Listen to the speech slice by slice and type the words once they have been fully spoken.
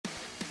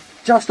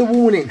Just a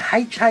warning,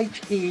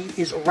 HHE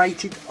is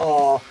rated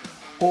R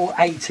or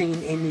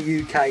 18 in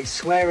the UK.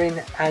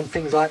 Swearing and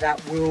things like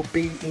that will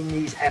be in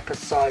these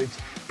episodes.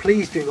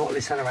 Please do not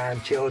listen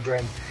around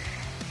children.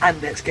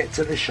 And let's get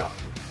to the show.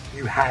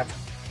 You have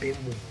been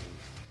warned.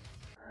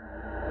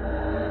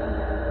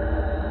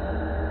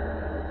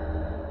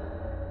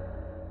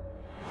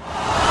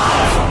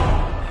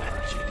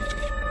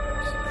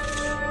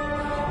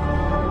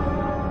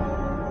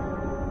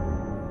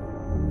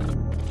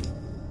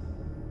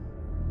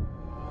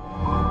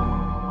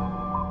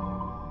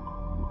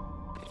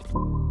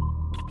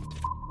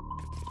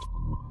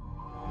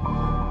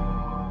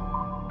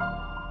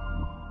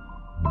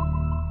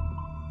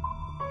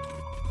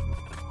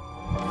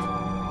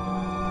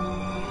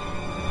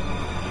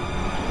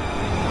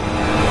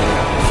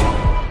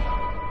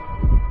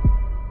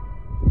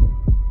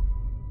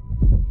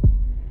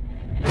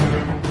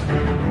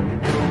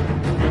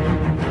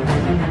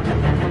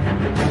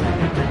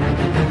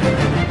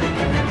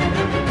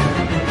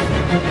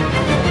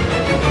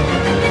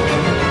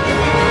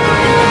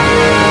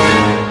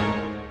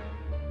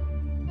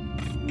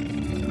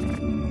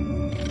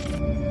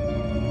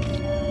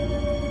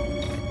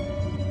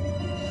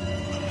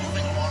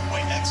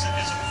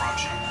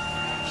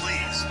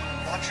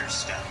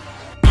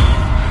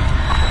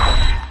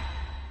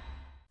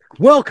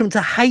 Welcome to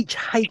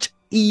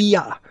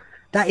HHE.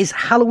 That is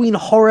Halloween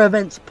Horror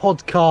Events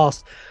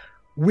Podcast.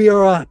 We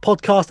are a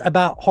podcast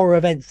about horror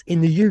events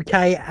in the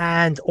UK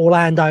and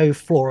Orlando,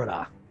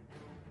 Florida.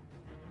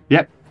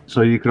 Yep.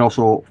 So you can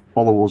also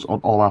follow us on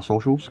all our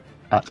socials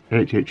at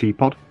HHE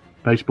Pod,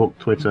 Facebook,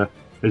 Twitter,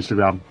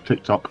 Instagram,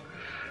 TikTok,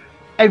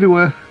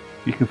 everywhere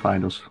you can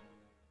find us.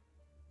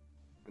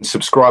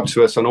 Subscribe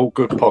to us on all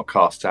good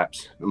podcast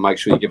apps and make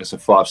sure you give us a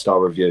 5-star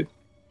review.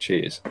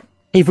 Cheers.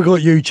 He forgot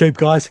YouTube,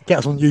 guys. Get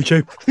us on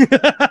YouTube.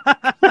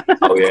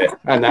 Oh, yeah.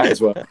 And that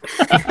as well.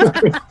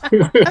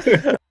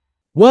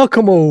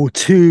 Welcome all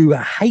to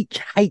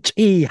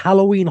HHE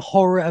Halloween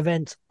Horror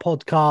Events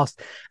Podcast.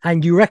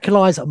 And you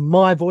recognise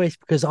my voice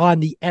because I'm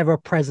the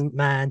ever-present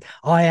man.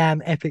 I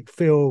am Epic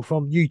Phil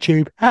from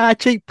YouTube.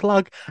 Cheap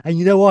plug. And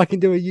you know why I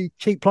can do a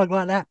cheap plug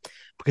like that?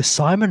 Because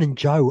Simon and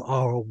Joe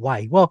are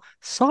away. Well,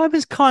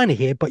 Simon's kind of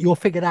here, but you'll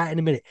figure that out in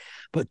a minute.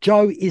 But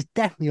Joe is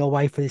definitely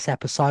away for this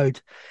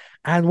episode.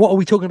 And what are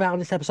we talking about on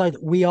this episode?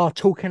 We are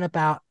talking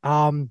about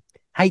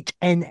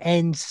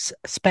HNN's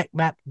Spec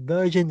map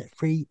version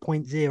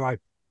 3.0.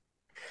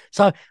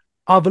 So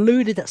I've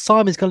alluded that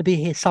Simon's going to be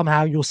here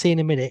somehow. You'll see in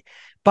a minute.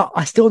 But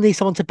I still need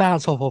someone to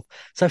bounce off of.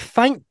 So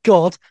thank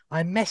God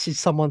I messaged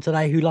someone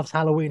today who loves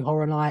Halloween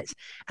Horror Nights.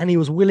 And he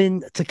was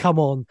willing to come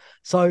on.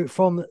 So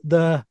from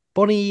the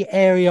Bonnie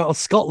area of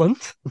Scotland...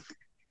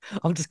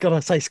 I'm just going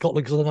to say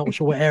Scotland because I'm not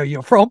sure what area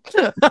you're from.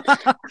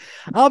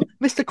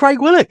 Mr. Craig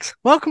Willocks,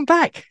 welcome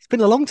back. It's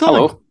been a long time.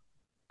 Hello.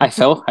 Hi,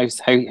 Phil.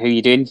 How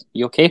you doing?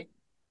 You okay?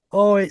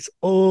 Oh, it's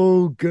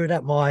all good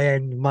at my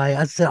end, mate.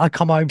 As I said, I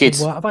come home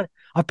from work.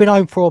 I've been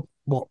home for,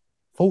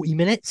 40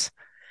 minutes?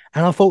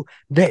 And I thought,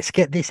 let's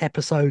get this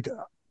episode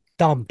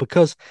done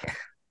because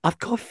I've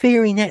got a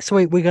theory next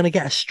week we're going to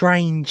get a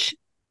strange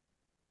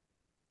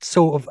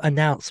sort of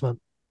announcement.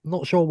 I'm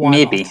not sure why.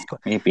 Maybe.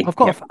 I've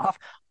got...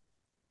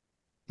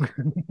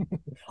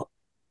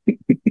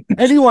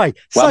 Anyway,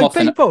 well,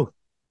 so people,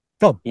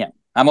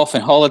 I'm off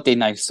on holiday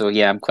now, so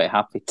I'm quite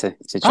happy to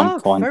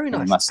jump on. Very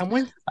nice. And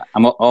when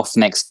I'm off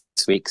next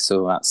week,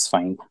 so that's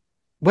fine.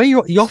 Where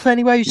you off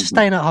anyway? You're just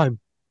staying at home?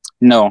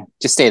 No,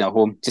 just staying at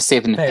home, just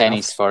saving the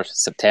pennies for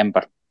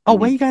September. Oh,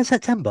 where are you going in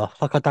September?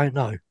 Like I don't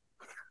know.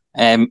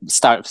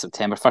 Start of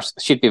September. First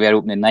should be there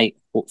opening night.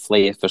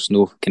 Hopefully, if there's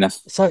no kind of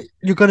so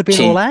you're going to be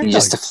in Orlando.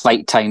 Just the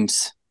flight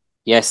times.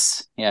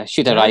 Yes,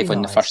 should arrive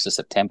on the 1st of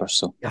September.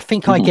 So I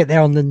think I get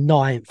there on the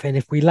 9th, and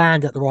if we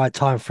land at the right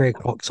time, 3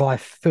 o'clock, so I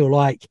feel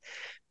like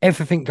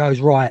everything goes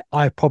right,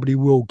 I probably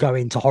will go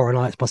into Horror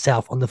Nights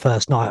myself on the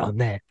first night I'm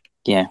there.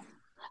 Yeah,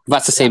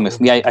 that's the same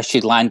with me. I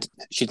should land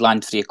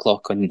 3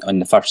 o'clock on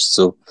the 1st.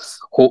 So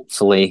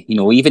hopefully,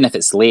 even if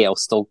it's late, I'll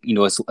still,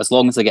 as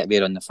long as I get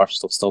there on the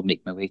 1st, I'll still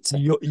make my way to.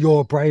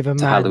 You're a braver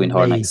man. Halloween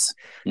Horror Nights.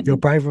 You're a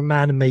braver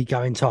man than me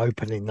going to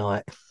opening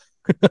night.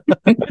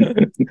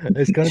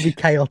 It's going to be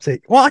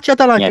chaotic. Well, actually, I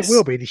don't know if it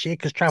will be this year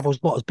because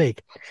travel's not as big.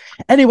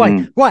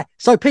 Anyway, right.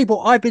 So,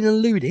 people, I've been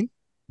alluding.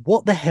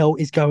 What the hell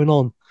is going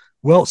on?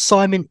 Well,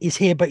 Simon is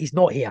here, but he's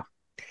not here.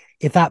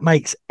 If that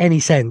makes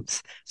any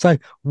sense. So,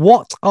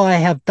 what I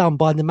have done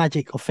by the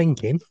magic of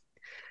thinking,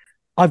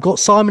 I've got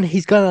Simon.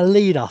 He's going to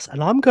lead us,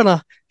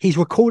 and he's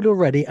recorded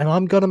already, and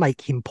I'm going to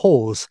make him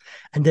pause,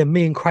 and then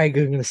me and Craig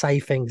are going to say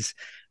things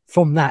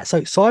from that.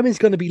 So, Simon's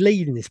going to be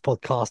leading this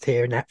podcast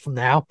here and that from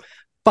now.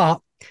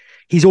 But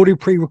he's already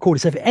pre-recorded.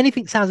 So if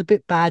anything sounds a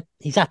bit bad,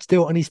 he's had to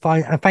do it on his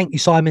phone. And thank you,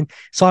 Simon.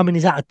 Simon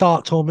is at a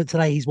dart tournament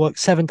today. He's worked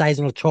 7 days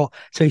on a trot,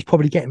 so he's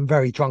probably getting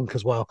very drunk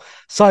as well.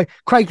 So,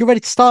 Craig, you ready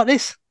to start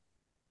this?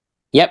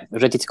 Yep,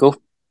 ready to go.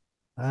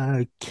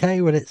 Okay,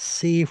 well, let's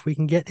see if we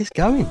can get this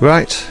going.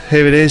 Right,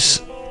 here it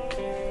is.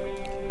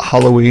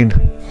 Halloween.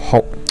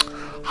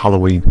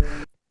 Halloween.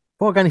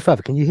 Before I go any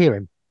further, can you hear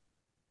him?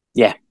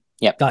 Yeah,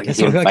 Yep.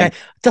 Okay.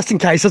 Just in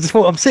case, I just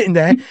thought I'm sitting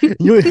there.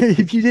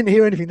 If you didn't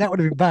hear anything, that would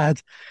have been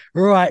bad.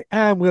 Right,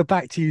 and we're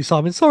back to you,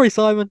 Simon. Sorry,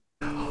 Simon.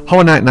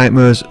 Horror Night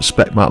Nightmares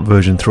Spec Map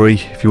version 3.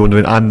 If you're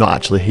wondering, I'm not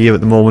actually here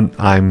at the moment.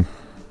 I'm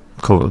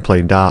currently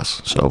playing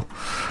darts, so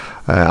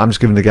I'm just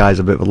giving the guys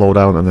a bit of a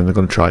lowdown, and then they're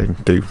going to try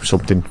and do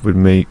something with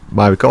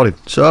my recording.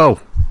 So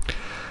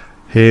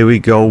here we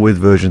go with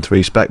version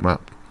 3 Spec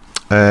Map.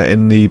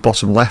 In the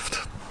bottom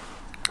left,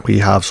 we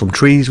have some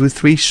trees with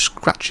 3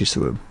 scratches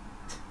through them.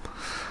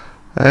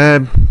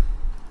 I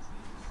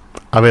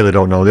really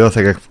don't know. The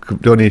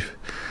only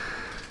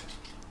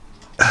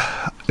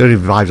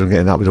vibes I'm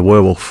getting that was a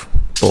werewolf,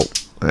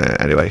 but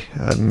anyway,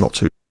 I'm not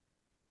too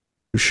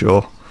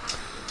sure.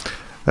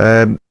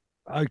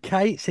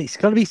 Okay, so it's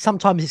going to be,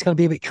 sometimes it's going to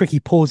be a bit tricky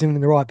pausing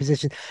in the right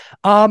position.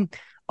 I've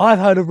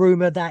heard a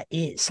rumor that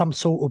it's some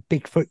sort of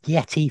Bigfoot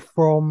Yeti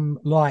from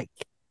like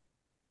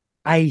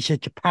Asia,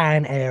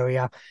 Japan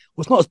area.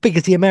 Well, it's not as big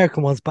as the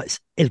American ones, but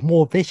it's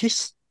more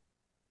vicious.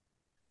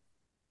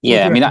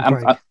 Yeah, I mean,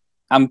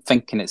 I'm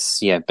thinking it's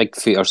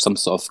Bigfoot or some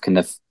sort of kind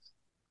of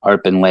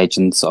urban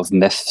legend, sort of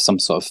myth, some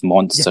sort of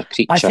monster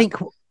creature. I think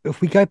if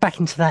we go back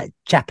into that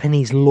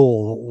Japanese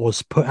lore that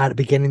was put out at the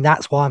beginning,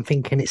 that's why I'm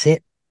thinking it's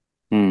it.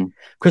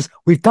 Because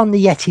we've done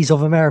the Yetis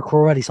of America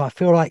already, so I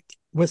feel like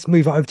let's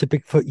move it over to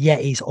Bigfoot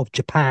Yetis of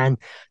Japan.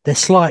 They're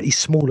slightly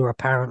smaller,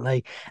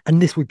 apparently,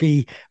 and this would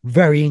be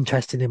very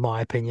interesting, in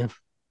my opinion.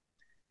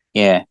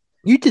 Yeah,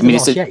 you did the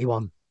last Yeti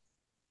one.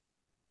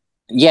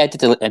 Yeah, I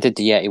did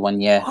the Yeti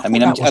one. Yeah, I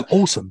mean, that was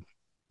awesome.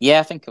 Yeah,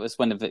 I think it was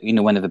one of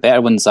the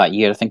better ones that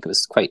year. I think it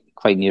was quite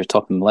near the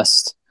top of the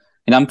list.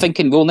 And I'm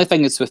thinking the only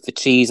thing is with the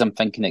trees, I'm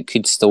thinking it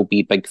could still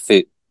be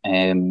Bigfoot.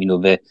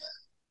 The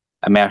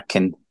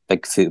American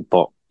Bigfoot,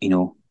 but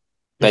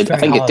I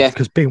think it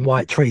because being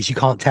white trees, you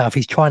can't tell if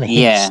he's trying to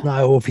hint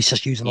snow or if he's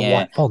just using a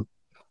white font.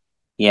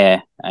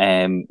 Yeah,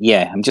 I'm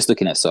just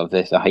looking at sort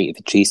of the height of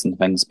the trees and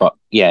things, but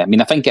yeah, I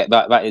mean, I think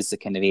that is the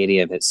kind of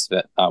area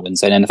that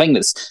one's in, and I think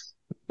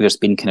there's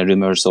been kind of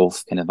rumours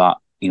of kind of that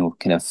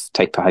kind of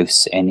type of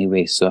house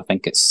anyway, so I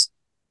think it's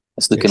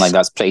looking like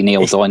that's pretty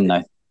nailed on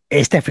now.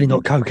 It's definitely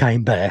not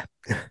Cocaine Bear.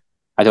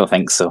 I don't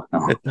think so.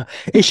 No.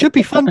 It should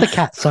be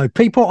Thundercats. So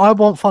people, I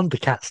want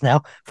Thundercats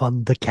now.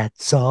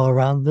 Thundercats are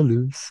on the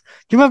loose.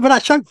 Do you remember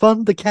that show?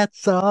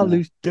 Thundercats are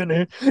loose.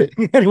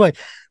 Anyway,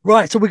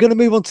 right. So we're going to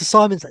move on to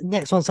Simon's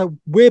next one. So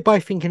we're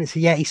both thinking it's a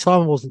Yeti.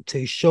 Simon wasn't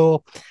too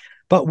sure,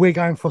 but we're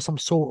going for some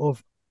sort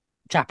of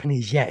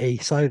Japanese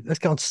Yeti. So let's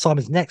get on to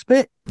Simon's next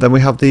bit. Then we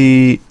have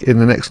in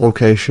the next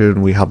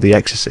location, we have The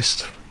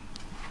Exorcist.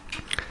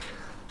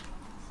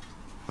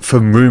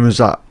 From rumours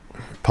that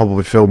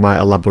probably Phil might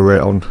elaborate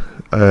on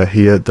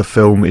here, the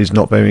film is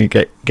not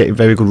getting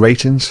very good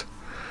ratings.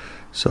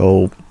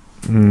 So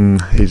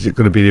is it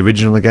going to be the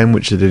original again,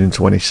 which they did in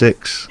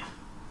 26?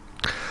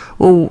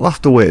 Well, we'll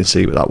have to wait and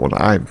see with that one.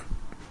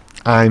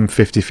 I'm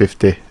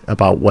 50-50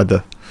 about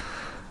whether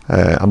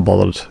I'm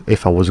bothered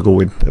if I was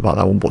going about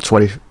that one. But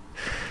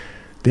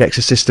The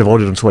Exorcist have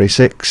ordered on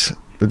 26.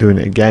 They're doing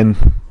it again.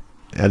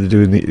 They're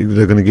going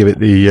to give it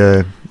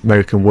the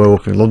American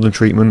Werewolf in London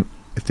treatment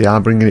if they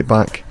are bringing it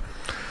back.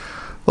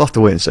 We'll have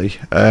to wait and see.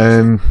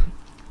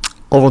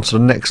 Over on to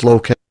the next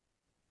location.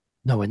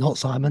 No, we're not,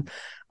 Simon.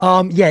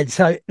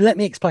 So let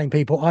me explain,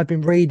 people. I've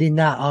been reading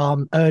that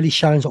early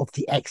showings of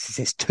the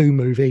Exorcist 2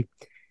 movie.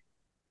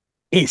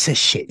 It's a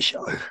shit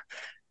show.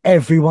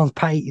 Everyone's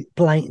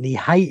blatantly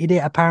hated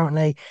it,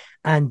 apparently,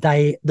 and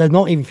they're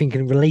not even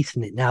thinking of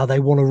releasing it now. They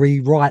want to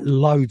rewrite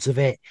loads of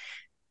it,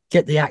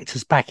 get the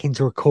actors back in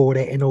to record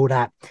it and all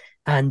that.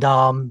 And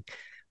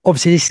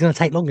obviously this is going to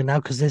take longer now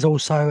because there's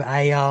also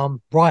a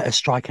writer's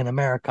strike in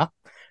America.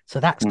 So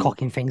that's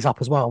cocking things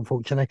up as well,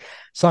 unfortunately.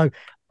 So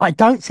I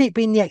don't see it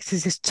being The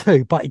Exorcist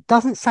 2, but it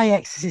doesn't say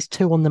Exorcist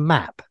 2 on the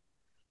map.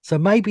 So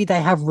maybe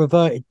they have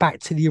reverted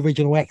back to the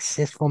original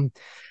Exorcist from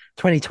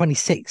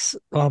 2026.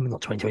 Not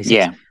 2026.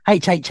 Yeah.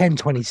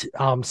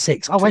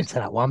 HHN26. I went to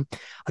that one.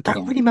 I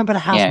don't really remember the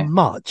house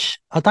much.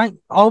 I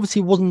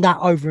obviously wasn't that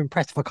over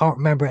impressed if I can't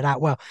remember it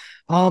that well.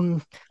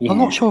 I'm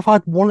not sure if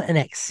I'd want an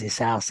Exorcist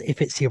house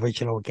if it's the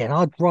original again.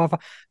 I'd rather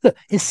look.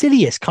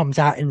 Insidious comes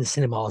out in the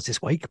cinemas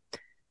this week.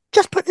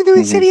 Just put the new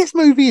Insidious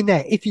movie in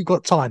there if you've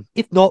got time.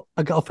 If not,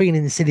 I got a feeling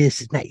Insidious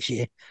is next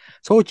year.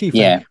 So what do you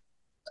think? Yeah.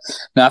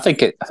 No, I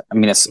think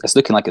it's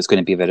looking like it's going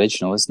to be the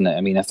original, isn't it?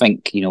 I mean, I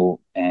think, I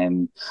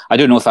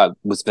don't know if that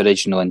was the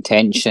original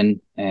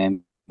intention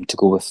to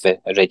go with the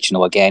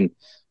original again,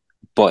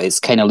 but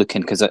it's kind of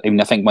looking, because I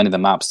think one of the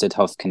maps did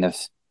have kind of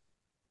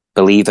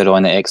Believer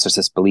on it,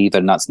 Exorcist Believer,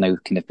 and that's now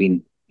kind of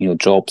been,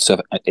 dropped.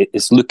 So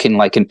it's looking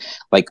like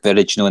the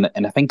original,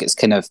 and I think it's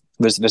kind of,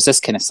 there's this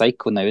kind of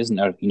cycle now, isn't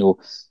there?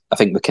 I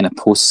think the kind of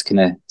post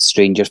kind of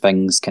Stranger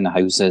Things kind of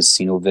houses,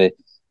 the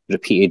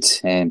repeated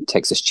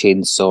Texas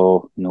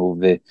Chainsaw,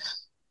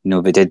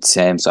 they did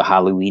sort of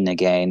Halloween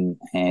again.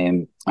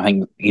 I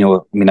think,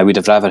 I would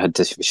have rather had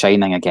The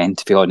Shining again,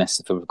 to be honest,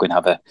 if we were going to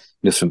have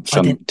a, from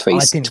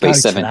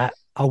 27. I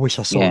wish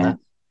I saw that.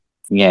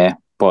 Yeah,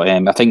 but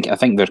I think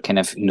they're kind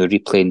of,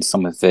 replaying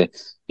some of the,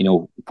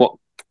 what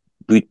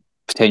would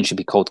potentially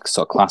be called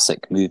sort of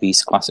classic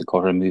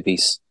horror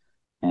movies.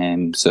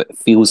 So it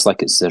feels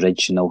like it's the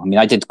original. I mean,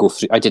 I did go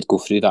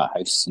through that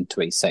house in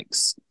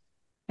 26,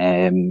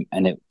 and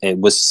it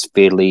was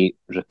fairly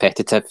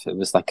repetitive. It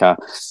was like a,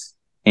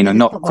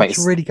 not quite much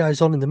really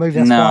goes on in the movie.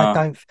 That's why I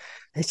don't.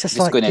 It's just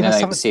like going in and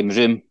out of the same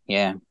room.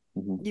 Yeah.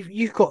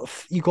 You've got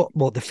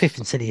the fifth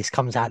Insidious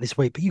comes out this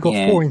week, but you've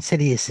got 4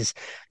 Insidiouses.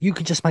 You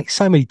could just make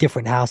so many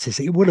different houses.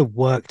 It would have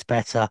worked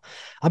better.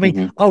 I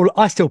mean,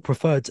 I still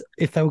preferred,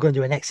 if they were going to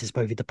do an Exorcist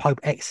movie, the Pope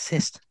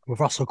Exorcist with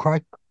Russell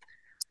Crowe.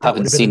 That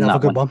would have been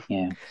another good one.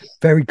 Yeah,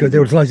 very good. There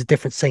was loads of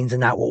different scenes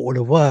in that what would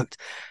have worked.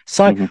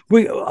 So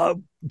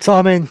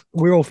Simon,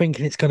 we're all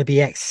thinking it's going to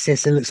be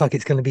Exorcist. It looks like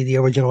it's going to be the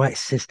original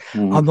Exorcist.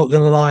 I'm not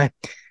going to lie,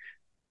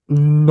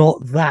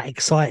 not that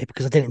excited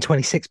because I did it in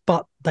 26,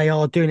 but they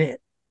are doing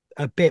it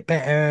a bit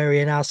better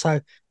area now,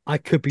 so I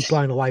could be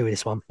blown away with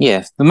this one.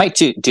 Yeah, we might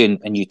do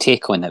a new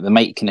take on it. We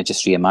might kind of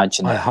just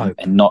reimagine it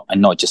and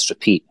not just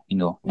repeat.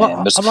 Well,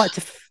 I'd like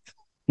to.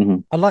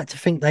 I'd like to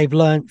think they've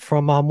learned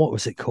from what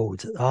was it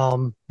called?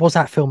 What was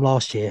that film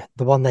last year?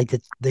 The one they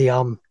did the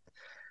oh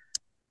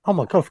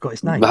my god, I forgot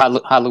its name.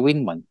 The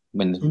Halloween one.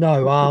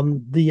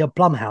 The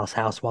Blumhouse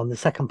house one, the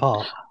second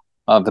part.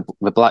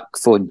 The Black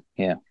Phone.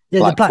 Yeah.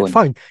 Yeah, the Black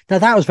Phone. Now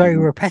that was a very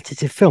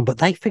repetitive film, but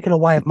they figured a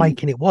way of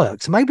making it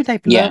work. So maybe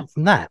they've learned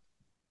from that.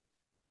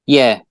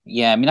 Yeah.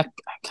 I mean, I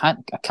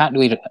can't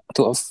really. I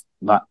don't have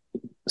that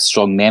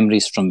strong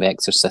memories from The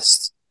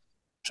Exorcist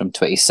from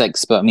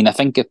 26, but I mean, I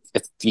think if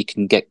you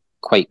can get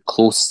quite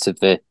close to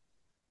the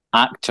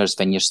actors,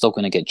 then you're still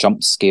going to get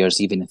jump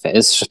scares, even if it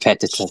is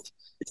repetitive.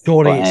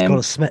 Surely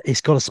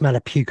it's got to smell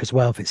of puke as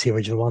well if it's the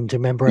original one. Do you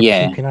remember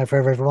puking over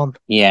everyone?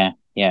 Yeah.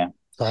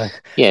 So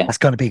that's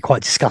going to be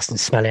quite disgusting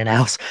smelling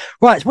house.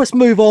 Right, let's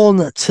move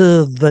on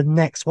to the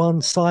next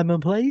one, Simon,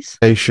 please.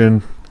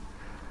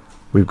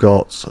 We've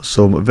got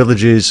some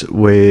villages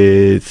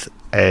with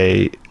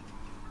a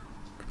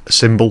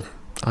symbol.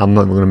 I'm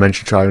not even going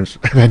to try and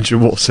mention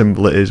what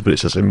symbol it is, but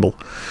it's a symbol.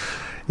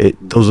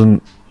 It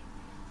doesn't.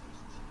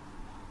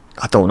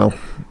 I don't know.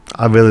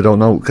 I really don't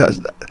know.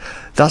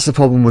 That's the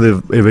problem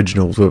with the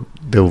originals. The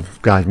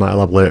guys might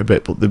elaborate a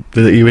bit, but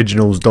the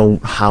originals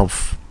don't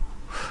have.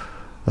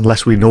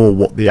 Unless we know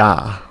what they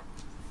are,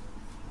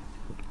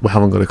 we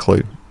haven't got a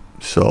clue.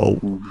 So,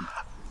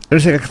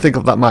 anything I can think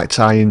of that might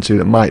tie into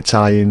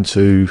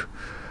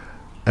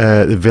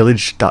the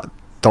village that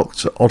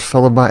Dr.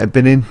 Oddfellow might have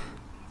been in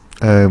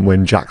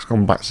when Jack's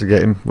gone back to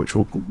get him, which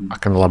I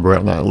can elaborate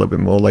on that a little bit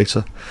more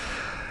later.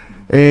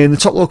 In the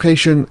top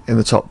location, in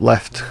the top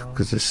left,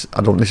 because this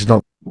is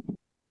not.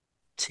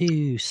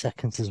 2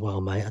 seconds as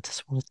well, mate. I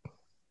just want to.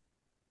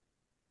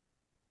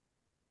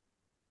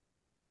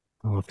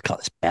 Oh, I've cut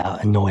this bit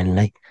out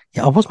annoyingly.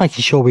 Yeah, I was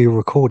making sure we were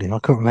recording. I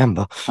couldn't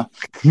remember.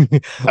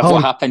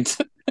 What happened?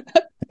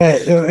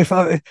 If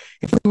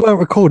we weren't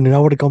recording, I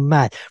would have gone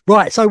mad.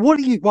 Right. So what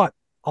do you? Right.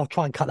 I'll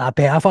try and cut that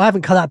bit out. If I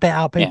haven't cut that bit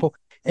out, people,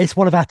 it's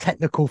one of our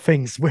technical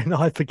things when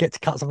I forget to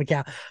cut something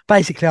out.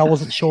 Basically, I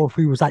wasn't sure if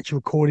we was actually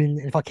recording.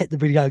 If I kept the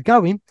video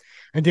going,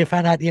 and then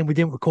found out at the end we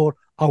didn't record,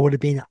 I would have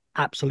been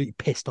absolutely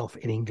pissed off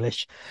in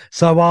English.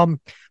 So,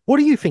 what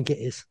do you think it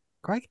is,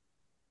 Craig?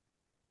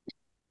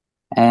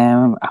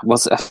 I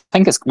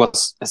think it's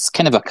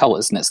kind of a cult,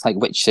 isn't it? It's like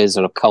witches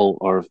or a cult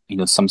or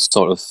some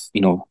sort of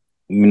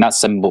I mean that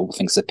symbol I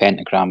think it's a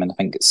pentagram, and I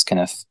think it's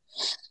I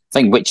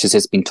think witches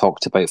has been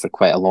talked about for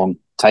quite a long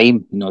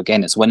time.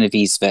 Again, it's one of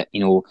these that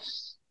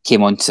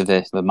came onto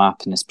the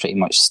map and has pretty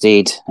much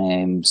stayed.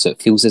 So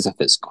it feels as if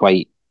it's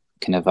quite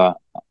kind of a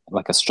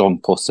strong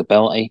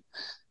possibility.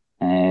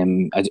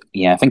 I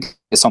think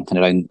it's something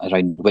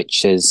around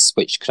witches,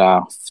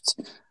 witchcraft.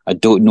 I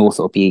don't know if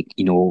it'll be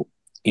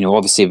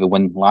obviously the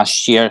one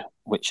last year,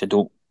 which I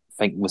don't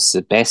think was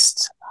the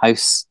best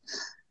house.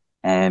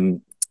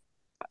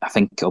 I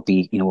think it'll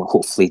be,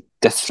 hopefully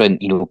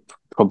different,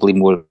 probably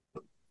more,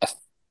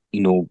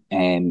 kind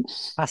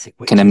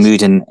of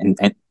mood and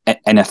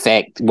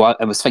effect. Well,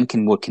 I was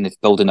thinking more kind of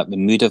building up the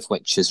mood of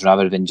witches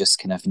rather than just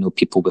kind of,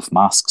 people with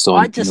masks on,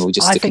 I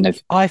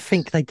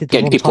think they did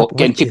getting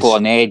people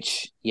on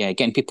edge. Yeah,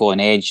 getting people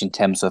on edge in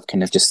terms of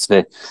kind of just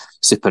the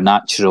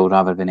supernatural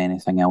rather than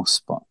anything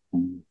else. But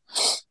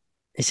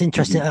it's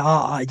interesting.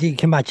 You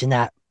can imagine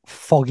that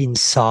fog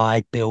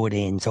inside,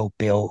 buildings all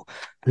built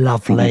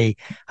lovely.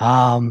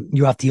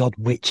 You have the odd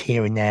witch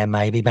here and there,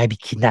 maybe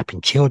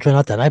kidnapping children.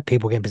 I don't know,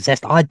 people getting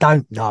possessed. I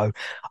don't know.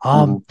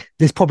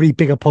 There's probably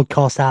bigger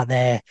podcasts out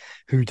there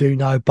who do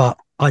know, but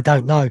I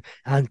don't know.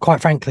 And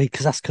quite frankly,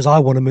 because I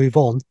want to move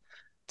on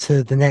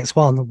to the next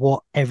one,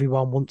 what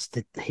everyone wants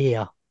to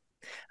hear,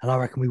 and I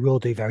reckon we will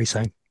do very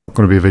soon. It's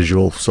going to be a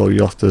visual, so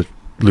you have to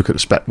look at the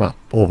spec map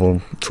over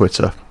on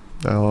Twitter.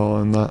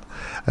 And that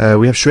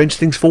we have Stranger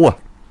Things 4.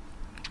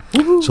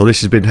 Woo-hoo. So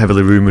this has been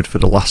heavily rumoured for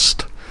the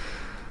last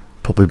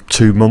probably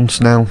 2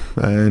 months now,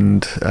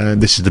 and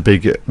this is the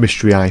big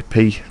mystery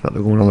IP that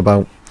they're going on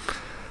about.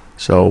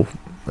 So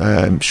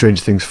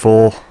Stranger Things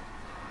 4,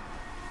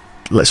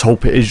 let's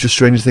hope it is just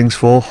Stranger Things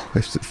 4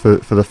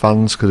 for the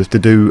fans, because if they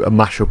do a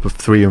mashup of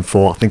 3 and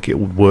 4, I think it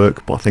would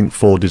work, but I think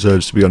 4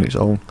 deserves to be on its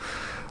own.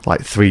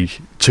 Like 2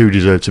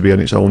 deserves to be on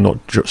its own,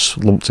 not just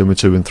lumped in with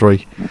 2 and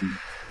 3.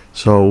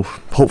 So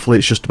hopefully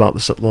it's just about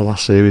the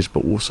last series,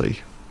 but we'll see.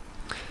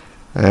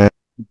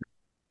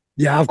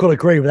 Yeah, I've got to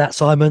agree with that,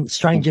 Simon.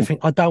 Stranger Things,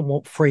 I don't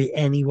want 3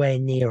 anywhere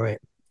near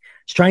it.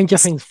 Stranger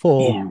Things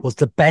 4 was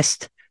the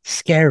best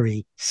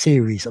scary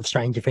series of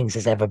Stranger Things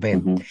has ever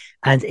been,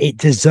 and it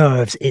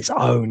deserves its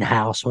own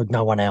house with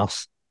no one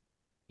else.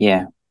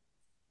 Yeah, I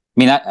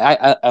mean,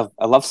 I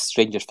love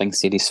Stranger Things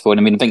series 4.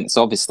 I mean, I think it's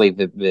obviously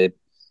the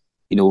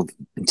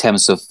in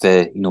terms of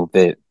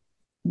the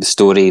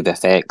story, the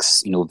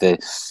effects,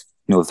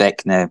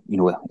 Vecna,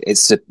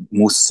 it's the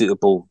most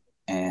suitable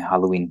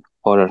Halloween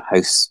horror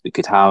house we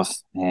could have.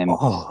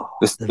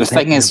 The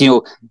thing is,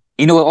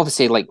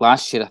 obviously, like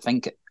last year, I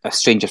think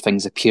Stranger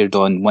Things appeared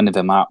on one of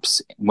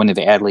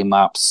the early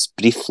maps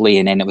briefly,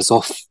 and then it was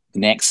off the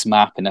next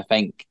map. And I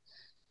think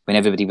when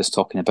everybody was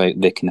talking about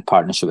the kind of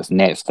partnership with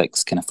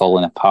Netflix kind of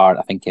falling apart,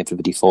 I think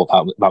everybody thought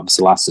that was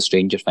the last of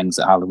Stranger Things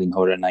at Halloween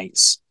Horror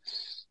Nights.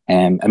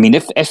 I mean,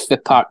 if the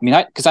part, I mean,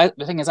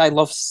 the thing is, I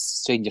love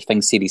Stranger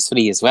Things series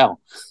 3 as well.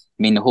 I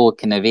mean, the whole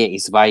kind of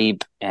 80s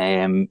vibe,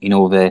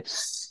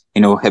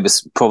 it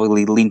was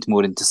probably leaned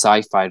more into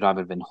sci-fi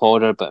rather than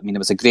horror, but I mean, it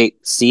was a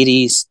great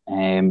series.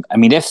 I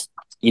mean, if,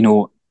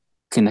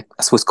 kind of,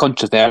 I suppose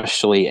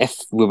controversially,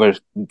 if we were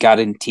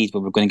guaranteed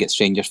we were going to get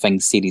Stranger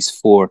Things series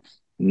 4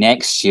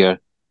 next year,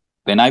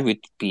 then I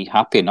would be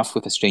happy enough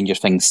with a Stranger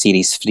Things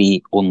series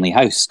 3 only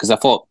house, because I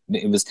thought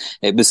it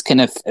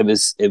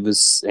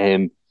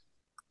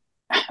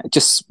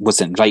just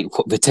wasn't right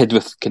what they did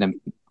with kind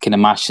of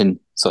mashing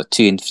sort of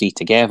 2 and 3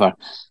 together.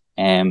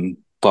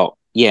 But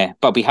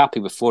I'd be happy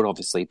with 4,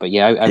 obviously. But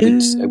yeah,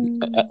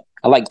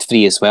 I liked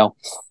 3 as well.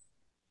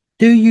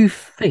 Do you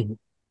think?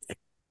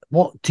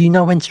 Do you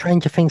know when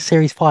Stranger Things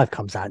series 5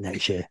 comes out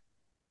next year?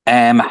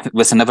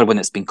 There's another one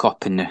that's been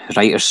caught in the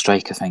writer's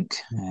strike, I think.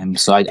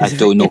 So I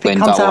don't know when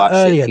that'll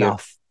actually appear.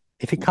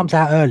 If it comes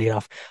out early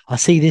enough, I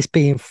see this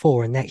being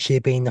 4 and next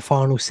year being the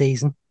final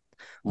season.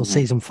 Or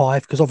season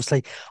 5, because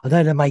obviously I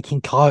know they're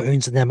making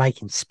cartoons and they're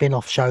making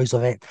spin-off shows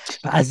of it,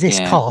 but as this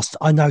cast,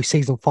 I know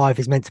season 5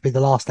 is meant to be the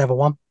last ever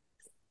one.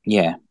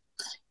 Yeah,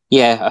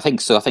 I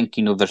think so. I think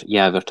they're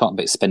talking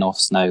about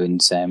spin-offs now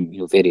and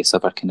various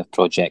other kind of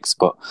projects,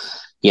 but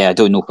yeah, I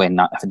don't know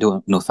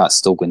if that's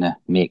still going to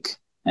make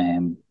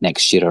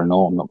next year or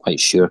not. I'm not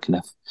quite sure kind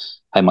of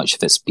how much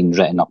of it's been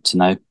written up to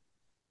now.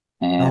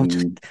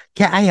 Just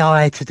get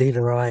AI to do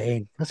the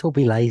writing. Let's all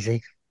be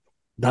lazy.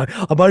 No,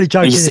 I'm only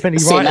joking. If any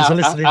writers are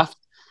listening,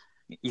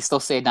 you're still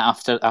saying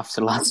that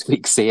after last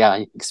week's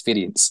AI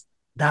experience.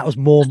 That was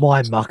more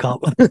my muck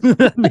up.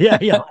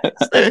 Yeah,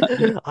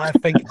 I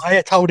think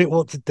I told it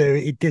what to do.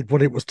 It did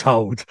what it was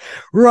told.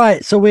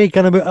 Right, so we're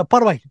going to move. By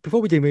the way, before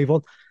we do move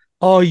on,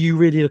 are you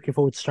really looking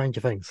forward to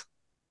Stranger Things?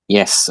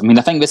 Yes, I mean,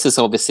 I think this is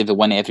obviously the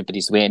one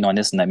everybody's waiting on,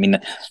 isn't it? I mean,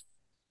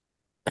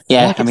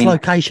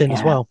 location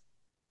as well.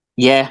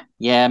 Yeah.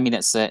 I mean,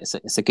 it's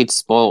a good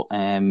spot,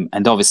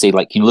 and obviously,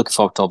 like looking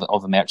forward to all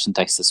the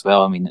merchandise as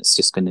well. I mean, it's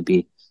just going to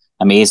be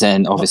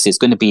amazing. Obviously, it's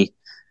going to be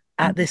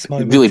at this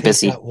moment really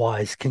busy.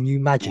 Wise, can you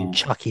imagine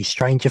Chucky,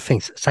 Stranger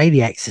Things, say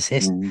The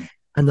Exorcist, and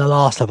The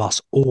Last of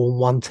Us all in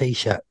one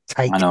T-shirt?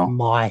 Take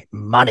my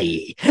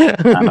money.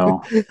 I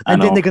know.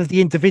 And then they're going to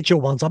the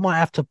individual ones. I might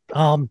have to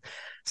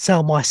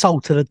sell my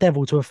soul to the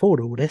devil to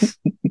afford all this.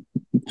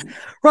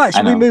 Right,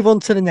 shall we move on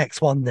to the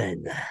next one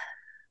then?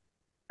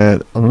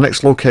 On the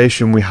next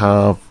location, we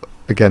have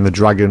again the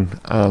dragon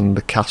and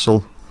the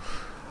castle.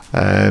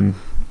 So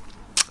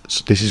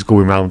this is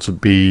going around to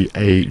be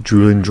a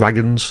Dueling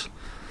Dragons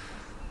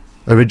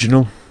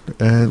original,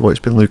 what it's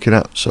been looking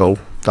at. So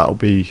that'll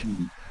be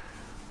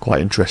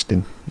quite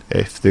interesting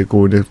if they're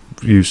going to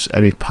use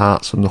any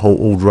parts from the whole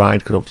old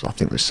ride, because I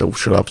think they still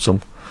should have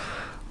some.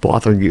 But I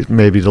think it's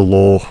maybe the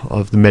lore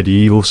of the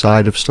medieval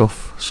side of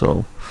stuff.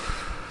 So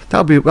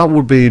that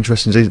would be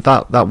interesting.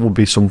 That would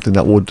be something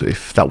that would,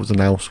 if that was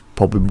announced,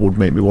 probably would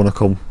make me want to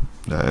come,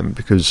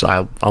 because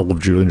I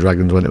love Dueling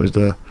Dragons when it was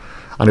there,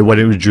 and when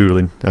it was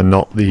dueling and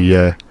not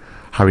the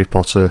Harry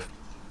Potter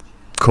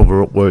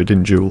cover up where it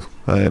didn't duel.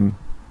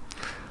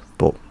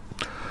 But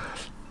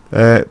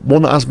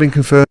one that has been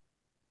confirmed.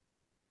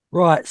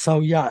 Right, so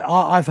yeah,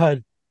 I've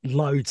heard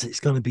loads. It's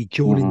going to be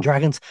Dueling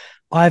Dragons.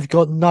 I've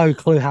got no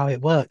clue how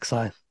it works.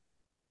 So.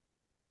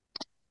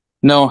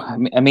 No,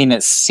 I mean,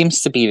 it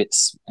seems to be,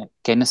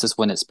 again, this is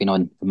one that's been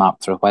on the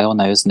map for a while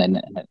now, isn't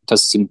it? And it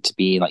does seem to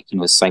be, like,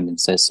 as Simon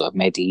says, sort of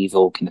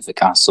medieval, kind of the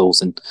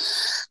castles and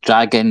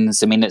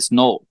dragons. I mean, it's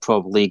not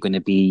probably going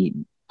to be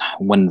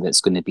one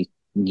that's going to be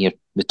near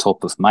the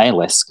top of my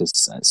list,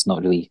 because it's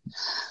not really,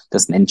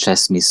 doesn't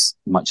interest me as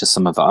much as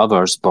some of the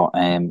others, but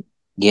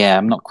yeah,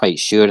 I'm not quite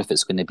sure if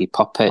it's going to be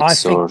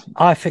puppets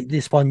I think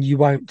this one you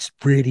won't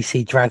really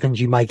see dragons.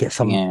 You may get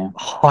some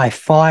high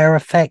fire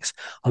effects,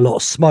 a lot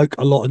of smoke,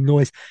 a lot of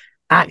noise.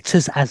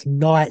 Actors as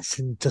knights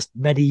and just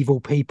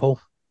medieval people.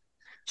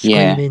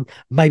 screaming,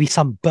 maybe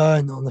some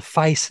burn on the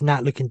face and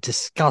that looking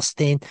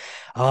disgusting.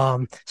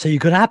 So you're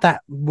gonna have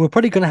that. We're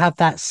probably gonna have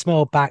that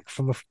smell back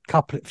from a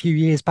few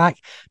years back.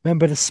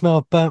 Remember the smell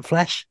of burnt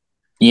flesh?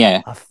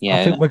 Yeah, I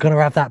think we're going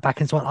to have that back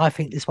in this one. I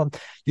think this one,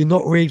 you're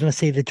not really going to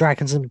see the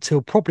dragons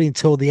until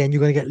the end. You're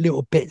going to get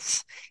little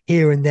bits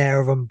here and there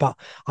of them, but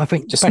I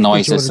think just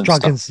noises the and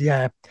dragons. stuff.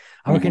 Yeah,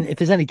 I reckon if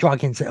there's any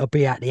dragons, it'll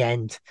be at the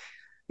end.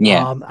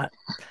 Yeah,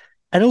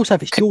 and also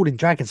if it's dueling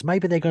dragons,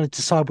 maybe they're going to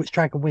decide which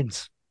dragon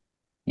wins.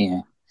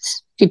 Yeah,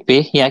 could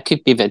be. Yeah, it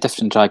could be that a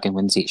different dragon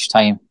wins each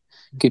time.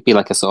 Could be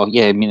like a sort of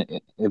at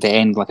the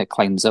end, like a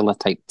Climzilla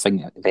type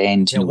thing at the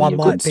end. One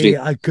might be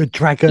a good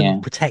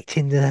dragon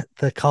protecting the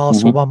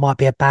castle. One might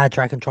be a bad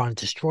dragon trying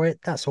to destroy it.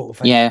 That sort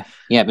of thing.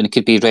 Yeah, but it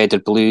could be red or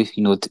blue.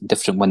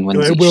 Different one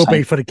wins. It will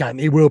be for the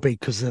game. It will be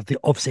because of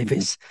obviously if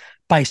it's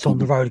based on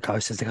the roller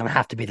coasters, they're going to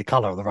have to be the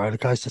color of the roller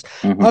coasters.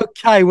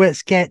 Okay,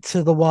 let's get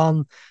to the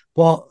one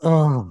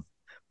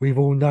we've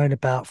all known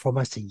about for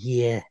almost a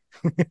year.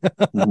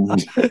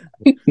 And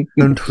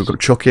we've got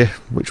Chucky,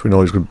 which we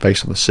know is going to be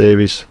based on the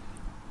series.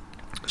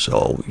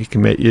 So you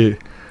can make your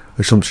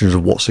assumptions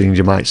of what scenes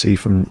you might see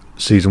from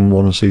season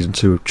 1 and season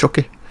 2 of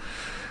Chucky.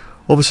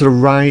 Over to the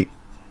right,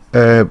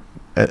 I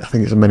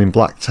think it's a Men in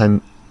Black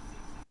tent.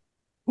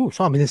 Oh,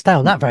 Simon didn't stay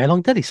on that very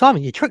long, did he?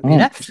 Simon, you tricked me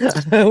there.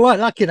 Right,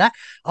 lucky that.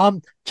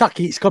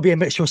 Chucky, it's got to be a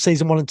mixture of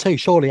season 1 and 2,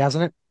 surely,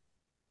 hasn't it?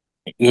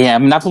 Yeah, I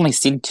mean, I've only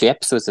seen 2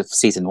 episodes of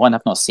season 1.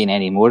 I've not seen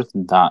any more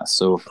than that.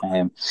 So,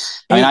 I've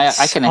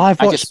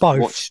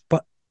watched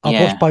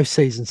both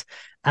seasons.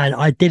 And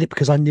I did it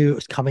because I knew it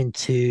was coming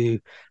to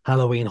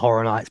Halloween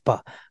Horror Nights,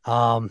 but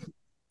I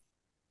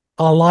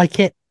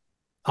like it.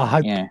 I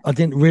hope I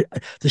didn't.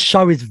 The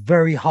show is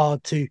very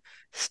hard to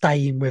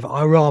stay in with.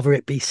 I rather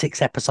it be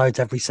 6 episodes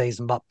every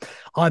season, but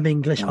I'm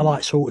English. I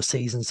like shorter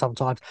seasons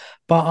sometimes.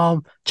 But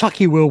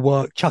Chucky will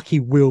work.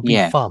 Chucky will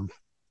be fun,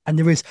 and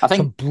there is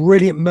some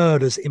brilliant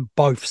murders in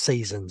both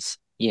seasons.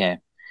 Yeah,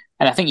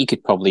 and I think you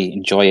could probably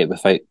enjoy it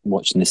without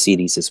watching the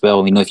series as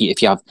well.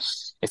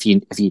 If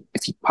you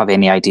have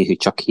any idea who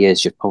Chucky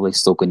is, you're probably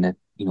still going to,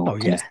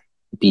 kind of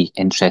be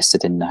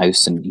interested in the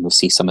house and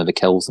see some of the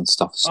kills and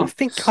stuff. So I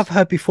think I've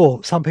heard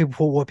before, some people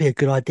thought it would be a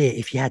good idea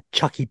if you had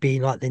Chucky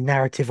being like the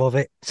narrative of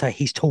it. So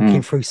he's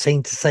talking through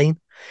scene to scene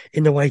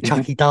in the way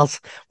Chucky does,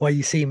 where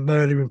you see him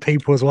murdering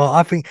people as well.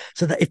 I think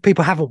so that if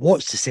people haven't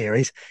watched the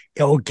series,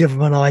 it will give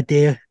them an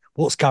idea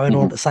what's going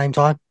on at the same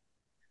time.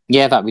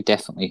 Yeah, that would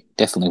definitely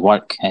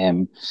work.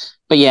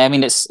 But yeah,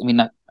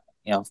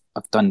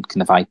 I've done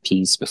kind of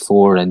IPs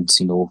before, and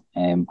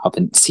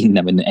haven't seen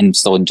them and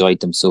still enjoyed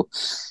them. So,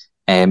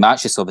 I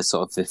actually saw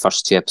the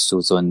first 2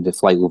 episodes on the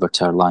flight over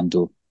to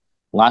Orlando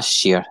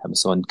last year. I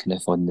was on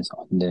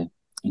the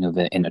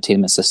the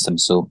entertainment system.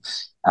 So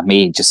I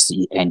may just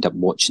end up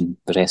watching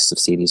the rest of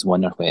series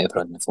 1 or whatever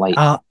on the flight.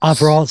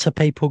 Other answer,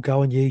 people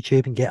go on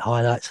YouTube and get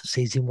highlights of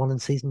season 1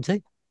 and season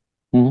 2.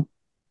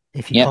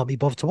 If you can't be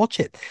bothered to watch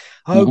it.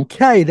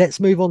 Okay, let's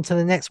move on to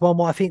the next one.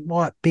 What I think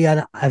might be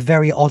a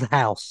very odd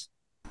house.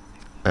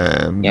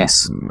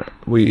 Yes.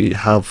 We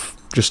have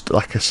just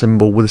like a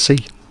symbol with a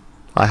C.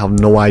 I have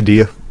no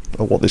idea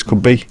of what this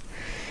could be.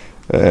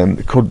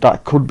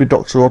 That could be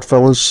Dr.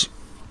 Oddfellow's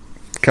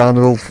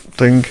carnival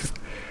thing,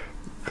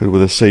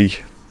 with a C.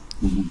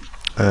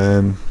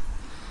 And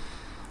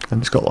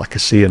it's got like a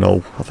C and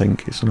O. I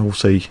think it's an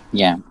OC.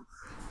 Yeah.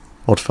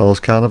 Oddfellow's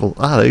Carnival.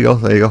 There you go.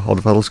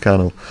 Oddfellow's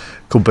Carnival.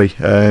 Could be.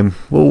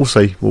 We'll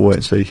see. We'll wait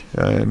and see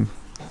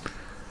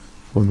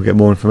when we get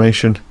more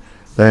information.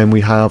 Then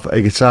we have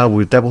a guitar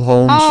with devil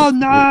horns. Oh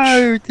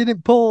no!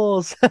 Didn't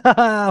pause.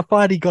 I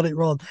finally got it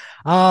wrong.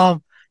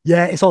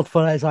 It's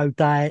Oddfellow's all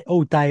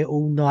day,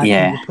 all night.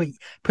 Yeah.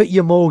 Put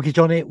your mortgage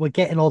on it. We're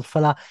getting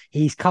Oddfellow.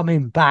 He's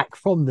coming back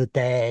from the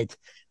dead.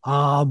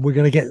 We're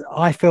gonna get.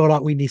 I feel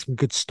like we need some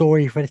good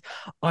story for this.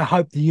 I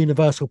hope the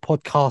Universal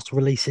podcast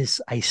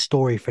releases a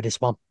story for this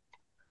one.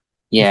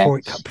 Yeah.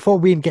 Before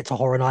we even get to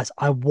Horror Nights,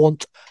 I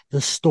want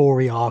the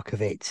story arc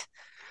of it.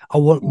 I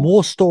want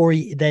more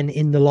story than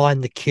in the line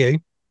the queue,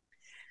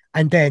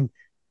 and then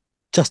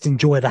just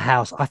enjoy the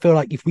house. I feel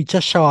like if we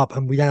just show up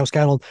and we know what's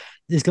going on,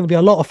 there's going to be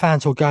a lot of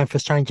fans who are going for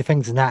Stranger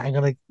Things and that, and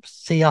going to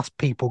see us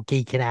people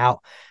geeking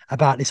out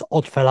about this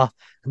Oddfellow,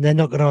 and they're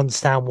not going to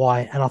understand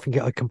why. And I think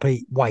it's a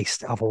complete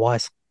waste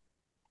otherwise.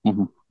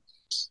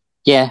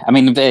 Yeah, I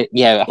mean, I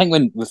think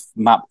when the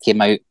map came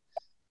out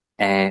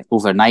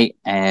overnight,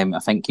 I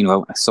think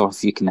I saw a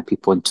few kind of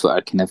people on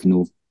Twitter kind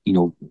of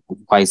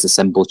why is the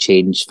symbol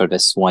changed for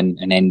this one,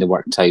 and then they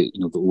worked out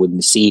the O and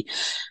the C,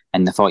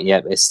 and they thought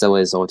it still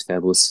is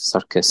Oddfellow's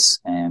Circus.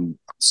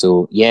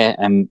 So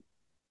I'm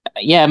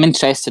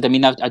interested. I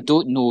mean, I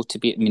don't know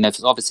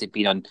I've obviously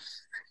been on a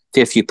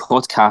fair few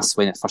podcasts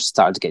when it first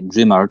started getting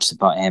rumoured,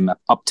 but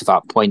up to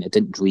that point I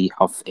didn't really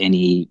have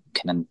any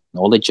kind of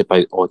knowledge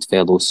about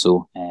Oddfellow.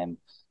 So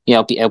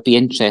it'll be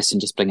interesting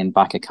just bringing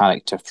back a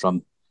character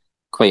from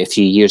quite a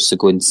few years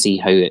ago and see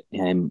how it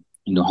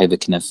how the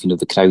kind of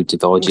the crowd,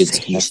 the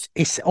audience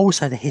it's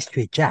also the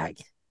history of Jack.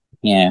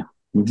 Yeah.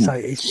 So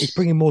it's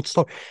bringing more to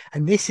story.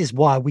 And this is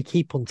why we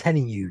keep on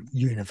telling you,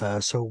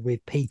 Universal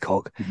with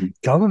Peacock,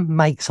 go and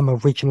make some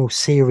original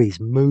series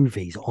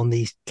movies on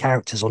these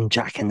characters, on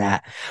Jack and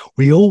that.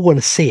 We all want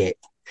to see it.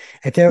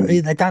 If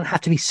they don't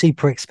have to be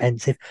super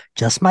expensive,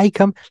 just make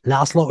them.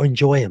 Let us lot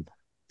enjoy them.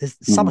 There's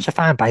so much a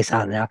fan base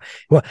out there.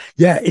 Well,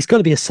 yeah, it's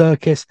going to be a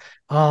circus.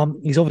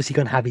 He's obviously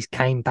going to have his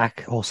cane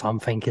back or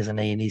something, isn't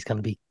he? And he's going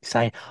to be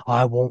saying,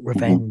 "I want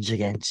revenge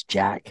against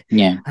Jack."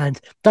 Yeah. And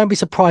don't be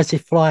surprised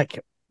if, like,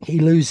 he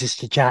loses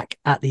to Jack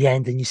at the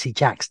end, and you see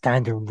Jack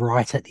standing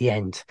right at the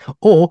end,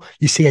 or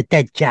you see a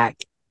dead Jack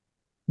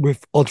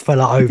with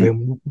Oddfella over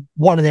him.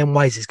 One of them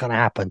ways is going to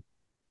happen.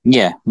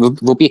 Yeah,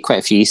 there'll be quite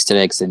a few Easter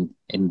eggs in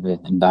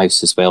the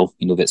house as well.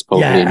 That's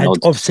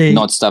probably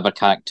nods to other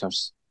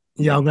characters.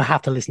 Yeah, I'm going to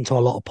have to listen to a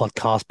lot of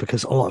podcasts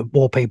because a lot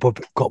more people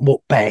have got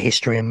more better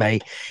history than me.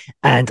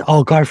 And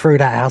I'll go through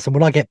that house. And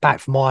when I get back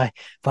from my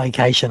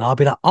vacation, I'll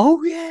be like,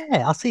 oh,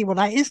 yeah, I see what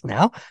that is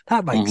now.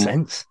 That makes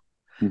sense.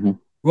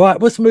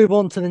 Right, let's move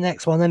on to the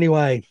next one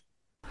anyway.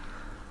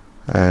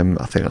 I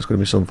think that's going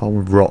to be some form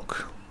of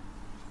rock.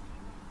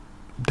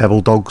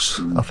 Devil Dogs,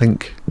 I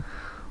think,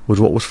 was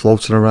what was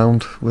floating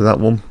around with that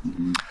one.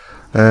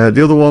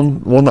 The other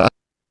one that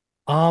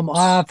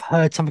I've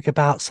heard something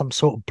about some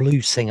sort of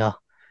blues singer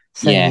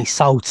singing his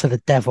soul to the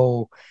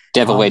devil.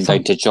 Devil went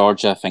down to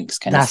Georgia, I think.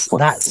 That's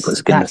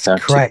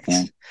correct.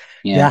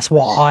 Yeah, that's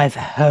what I've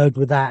heard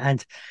with that,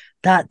 and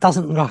that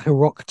doesn't look like a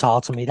rock guitar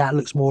to me. That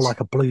looks more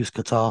like a blues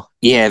guitar.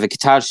 Yeah, the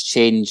guitar's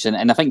changed,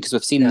 and I think because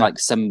we've seen like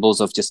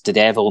symbols of just the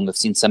devil, and we've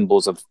seen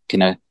symbols of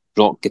kind of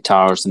rock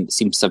guitars, and it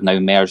seems to have now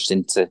merged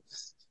into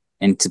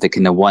the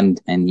kind of one.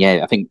 And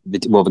I think the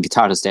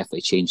guitar has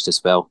definitely changed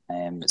as well.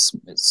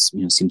 It's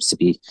seems to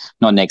be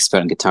not an expert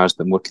in guitars,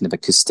 but more kind of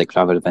acoustic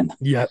rather than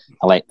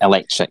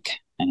electric.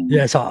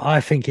 So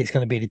I think it's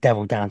going to be the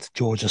Devil Down to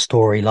Georgia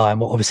storyline.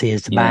 What obviously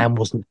is the man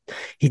wasn't,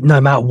 no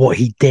matter what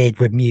he did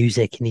with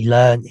music, and he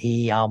learned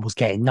he was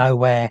getting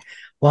nowhere.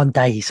 One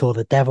day he saw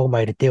the devil,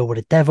 made a deal with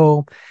the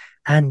devil,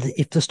 and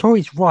if the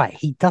story's right,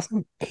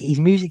 his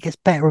music gets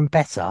better and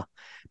better,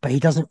 but he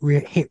doesn't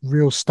hit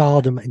real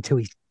stardom until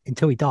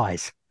he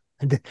dies.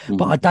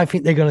 But I don't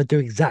think they're going to do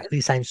exactly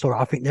the same story.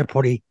 I think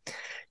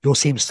you'll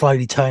see him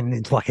slowly turning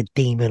into like a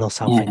demon or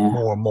something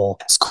more and more.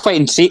 It's quite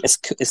intriguing.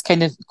 It's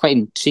kind of quite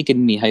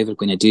intriguing me how they're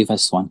going to do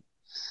this one.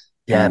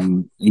 Yeah,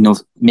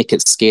 make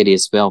it scary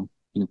as well.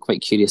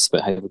 Quite curious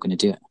about how they're going to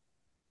do it.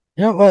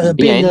 Yeah, well,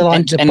 being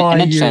the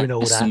bayou and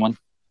all that. One.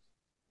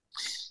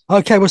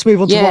 Okay, let's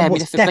move on to one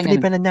what's definitely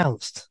been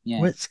announced.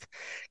 Yeah. Let's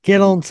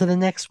get on to the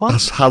next one.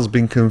 Has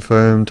been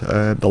confirmed.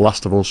 The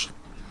Last of Us.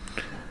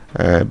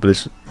 But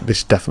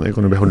this definitely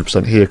going to be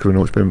 100% here because we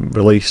know it's been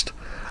released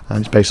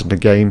and it's based on the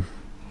game,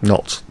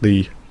 not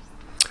the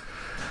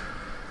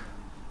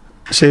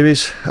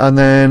series. And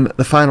then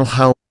the final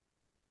house.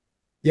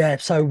 Yeah,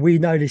 so we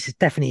know this is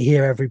definitely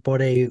here,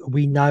 everybody.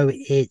 We know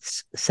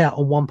it's set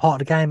on one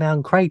part of the game.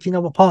 Alan Craig, do you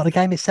know what part of the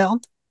game it's set on?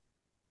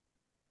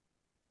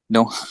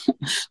 No,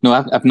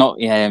 I've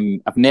not.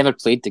 I've never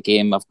played the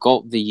game. I've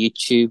got the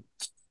YouTube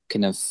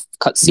kind of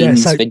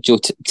cutscenes video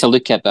to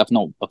look at, but I've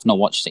not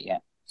watched it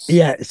yet.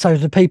 Yeah, so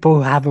the people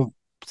who haven't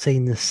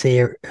seen the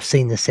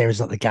series,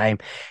 not the game,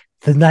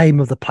 the name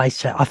of the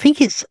place, I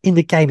think it's in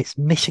the game, it's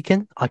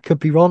Michigan. I could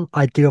be wrong.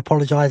 I do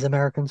apologize,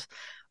 Americans.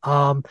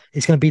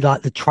 It's going to be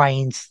like the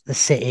trains, the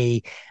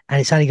city, and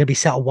it's only going to be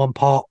set on one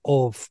part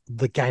of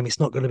the game. It's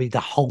not going to be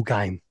the whole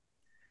game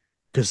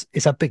because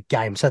it's a big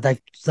game. So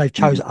they've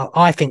chosen,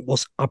 I think,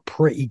 was a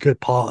pretty good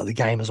part of the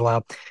game as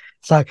well.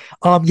 So,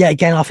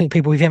 again, I think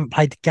people, if you haven't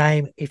played the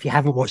game, if you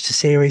haven't watched the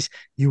series,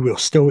 you will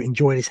still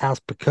enjoy this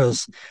house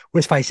because,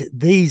 let's face it,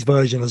 these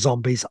versions of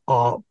zombies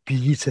are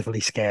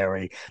beautifully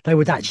scary. They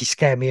would actually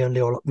scare me in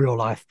real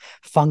life.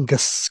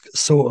 Fungus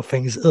sort of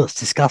things. It's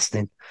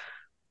disgusting.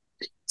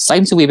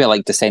 Sounds a wee bit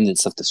like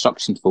Descendants of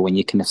Destruction for when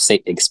you kind of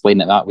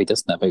explain it that way,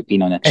 doesn't it, about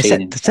being on a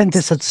train?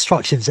 Descendants of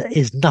Destruction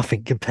is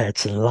nothing compared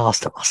to The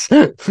Last of Us.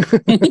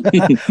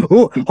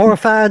 Ooh, horror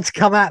fans,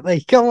 come at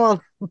me. Come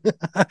on.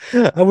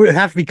 I wouldn't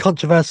have to be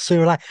controversial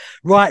sooner or later.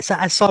 Right, so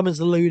as Simon's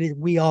alluded,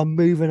 we are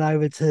moving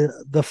over to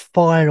the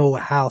final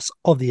house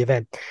of the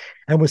event.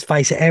 And let's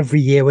face it,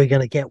 every year we're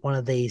going to get one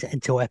of these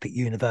until Epic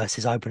Universe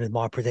is open, is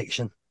my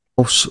prediction.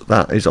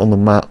 That is on the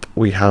map.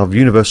 We have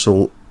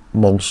Universal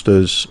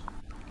Monsters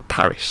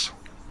Paris.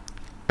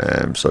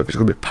 So if it's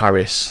going to be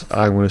Paris,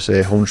 I'm going to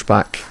say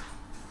Hunchback,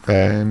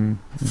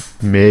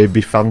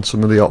 maybe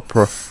Phantom of the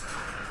Opera.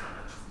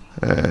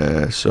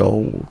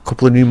 So a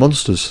couple of new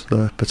monsters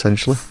there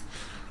potentially.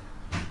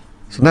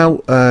 So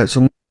now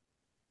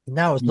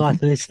it's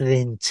nice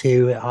listening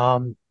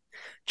to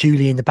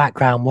Julie in the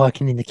background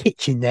working in the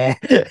kitchen there.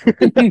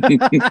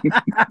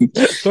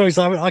 Sorry,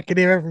 Simon, I can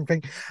hear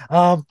everything.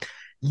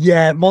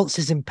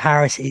 Monsters in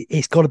Paris.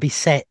 It's got to be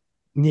set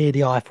near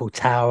the Eiffel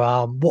Tower.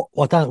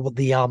 I don't know what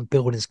the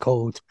building's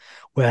called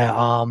where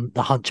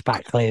the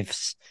Hunchback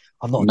lives.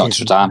 I'm not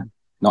Notre Dame.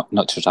 Not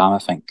Notre Dame, I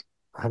think.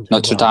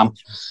 Notre Dame.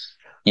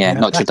 Yeah,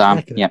 Notre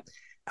Dame. Yeah.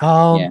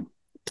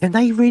 Can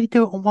they really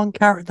do it on one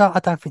character? I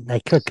don't think they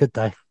could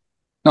they?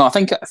 No, I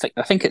think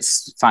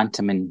it's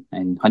Phantom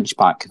and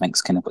Hunchback. I think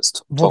is kind of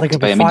what's What they're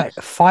talked going to about.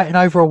 be fighting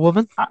over a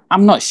woman?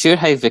 I'm not sure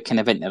how they kind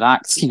of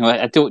interact.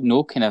 I don't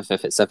know kind of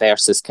if it's a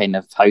versus kind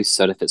of house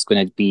or if it's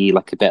going to be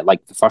like a bit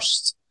like the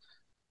first,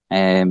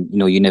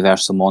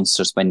 Universal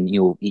Monsters when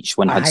each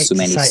one I had hate so to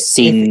many say,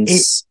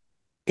 scenes.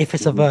 if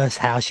it's a verse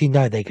house, they're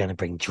going to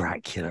bring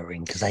Dracula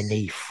in because they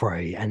need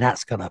free, and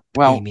that's going to pee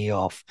Well, me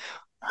off.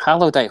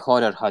 Hallowed Out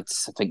Horror had,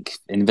 I think,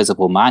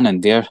 Invisible Man on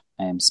their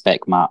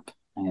spec map.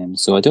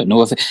 So I don't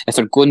know if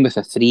they're going with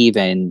a 3,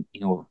 then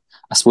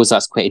I suppose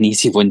that's quite an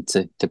easy one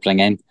to bring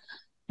in.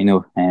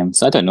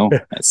 So I don't know.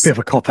 It's Bit of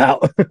a cop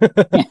out.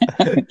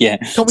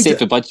 yeah, save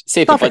the budget.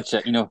 Save the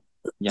budget.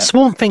 Yeah.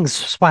 Swamp Thing's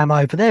swam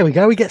over. There we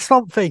go. We get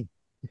Swamp Thing.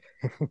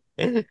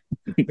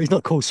 He's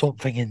not called Swamp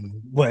Thing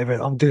in whatever.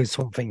 I'm doing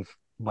Swamp Thing,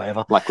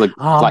 whatever. Black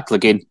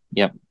Lagoon.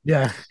 Yep.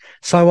 Yeah.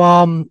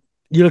 So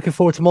you're looking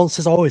forward to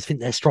Monsters? I always think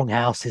they're strong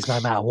houses, no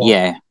matter what.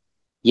 Yeah.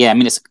 Yeah, I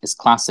mean it's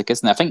classic,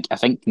 isn't it? I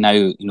think now,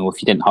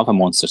 if you didn't have a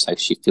Monsters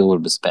house, you feel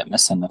it was a bit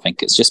missing. I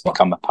think it's just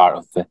become a part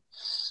of the,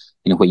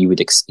 what you would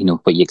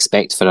what you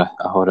expect for a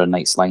Horror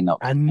Nights lineup.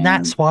 And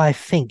that's why I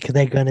think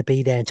they're going to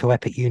be there until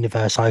Epic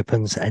Universe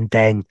opens, and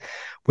then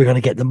we're going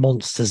to get the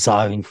Monster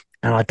Zone.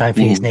 And I don't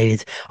think it's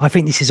needed. I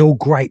think this is all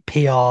great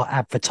PR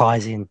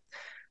advertising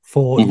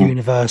for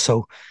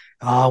Universal,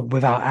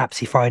 without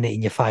absolutely throwing it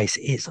in your face.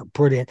 It's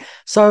brilliant.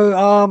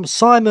 So,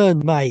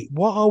 Simon, mate,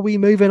 what are we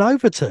moving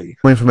over to?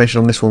 More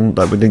information on this one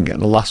that we didn't get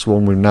in the last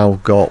one. We've now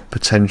got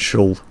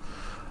potential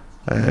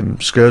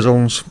scare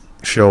zones,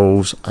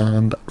 shows,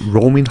 and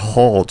roaming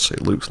hordes,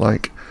 it looks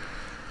like.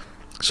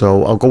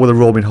 So I'll go with the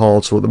roaming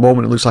horde. So at the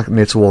moment, it looks like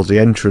near towards the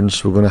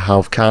entrance, we're going to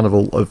have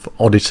Carnival of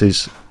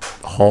Oddities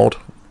horde.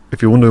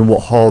 If you're wondering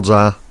what hordes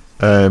are,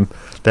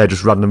 they're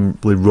just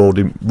randomly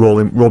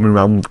roaming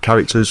around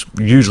characters,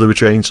 usually with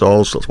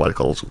chainsaws. That's why they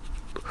call it.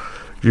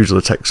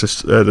 Usually the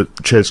Texas, the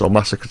Chainsaw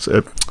Massacre,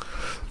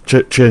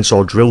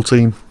 Chainsaw Drill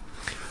Team.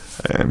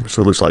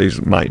 So it looks like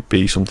it might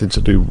be something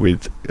to do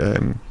with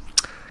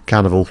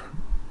Carnival,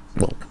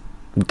 well,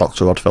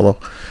 Dr. Oddfellow.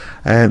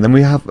 And then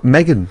we have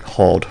Megan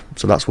horde.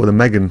 So that's where the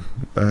Megan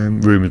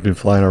room has been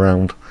flying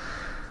around.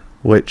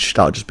 Which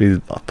that'll just be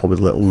probably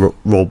little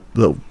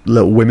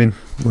women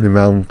running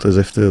around as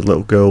if they're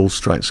little girls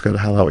trying to scare the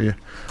hell out of you,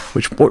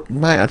 which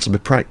might actually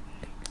be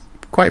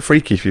quite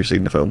freaky if you've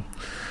seen the film,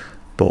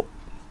 but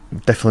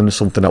definitely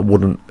something that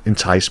wouldn't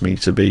entice me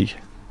to be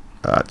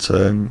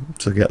to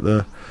get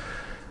there.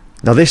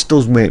 Now this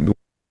does make me.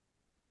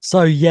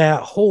 So yeah,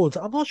 hordes.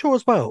 I'm not sure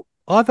as well.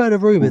 I've heard a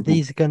rumor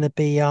these are going to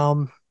be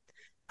allowed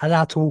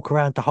to walk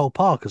around the whole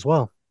park as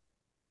well.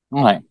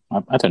 All right,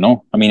 I don't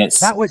know. I mean,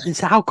 it's how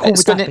cool would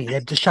that be?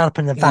 They're just showing up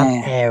in the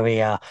vamp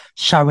area,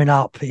 showing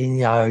up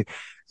in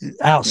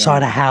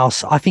outside a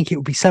house. I think it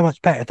would be so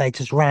much better if they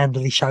just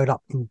randomly showed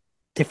up in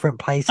different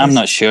places. I'm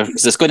not sure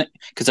because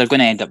they're going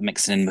to end up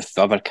mixing in with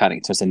the other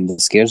characters in the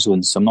scare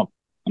zone. So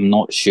I'm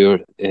not sure.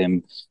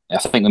 I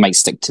think we might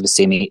stick to the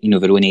same,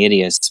 their own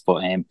areas.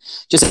 But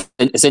just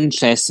it's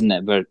interesting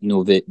that we're,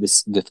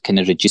 they've kind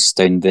of reduced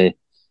down the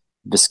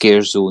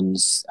scare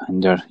zones,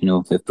 and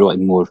they've brought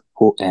in more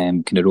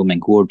kind of roaming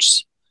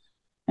hordes.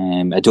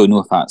 I don't know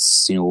if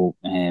that's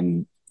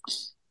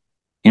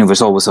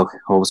there's always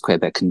quite a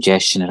bit of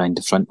congestion around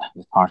the front of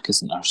the park,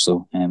 isn't there?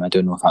 So I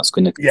don't know if that's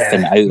going to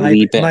thin it out a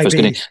wee bit. If there's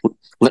going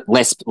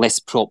to less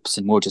props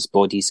and more just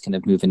bodies kind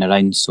of moving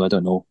around. So I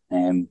don't know.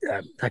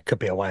 That could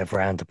be a way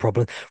around the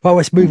problem. Well,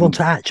 let's move on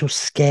to actual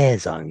scare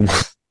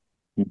zones.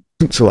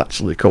 To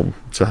actually come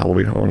to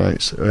Halloween Horror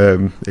Nights,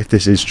 if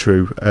this is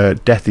true,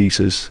 Death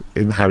Eaters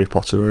in the Harry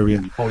Potter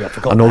area. Oh yeah, I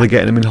forgot. I know they're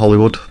getting them in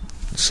Hollywood,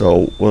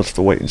 so we'll have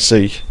to wait and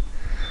see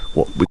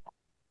what we.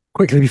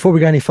 Quickly before we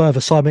go any further,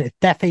 Simon, if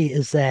Death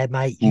Eaters there,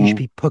 mate, you should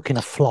be booking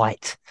a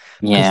flight.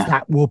 Yeah,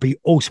 that will be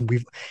awesome.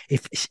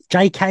 If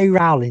J.K.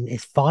 Rowling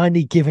is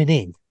finally giving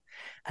in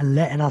and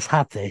letting us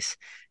have this.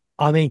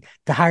 I mean,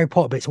 the Harry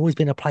Potter bit's always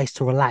been a place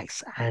to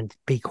relax and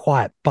be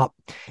quiet, but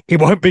it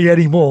won't be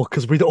anymore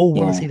because we'd all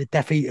want to see the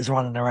Death Eaters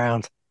running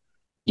around.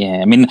 Yeah,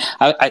 I mean,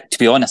 I to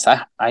be honest,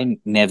 I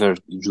never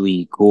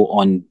really go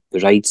on the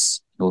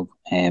rides,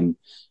 on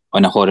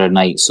a horror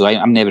night, so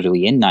I'm never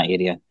really in that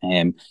area.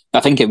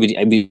 I think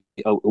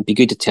it'll be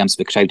good in terms of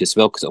the crowd as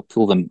well because it'll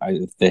pull them out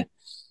of the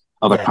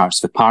other parts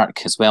of the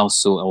park as well,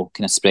 so it'll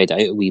kind of spread it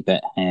out a wee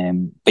bit.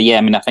 But yeah,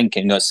 I mean, I think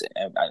it was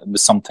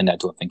something that I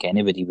don't think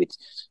anybody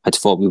had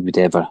thought we would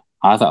ever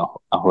have at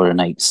a horror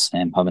nights,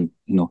 having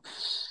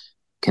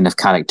kind of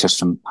characters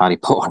from Harry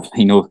Potter,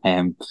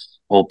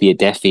 albeit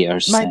Death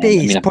Eaters. Maybe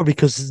it's probably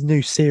because the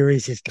new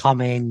series is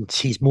coming.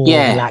 She's more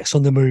relaxed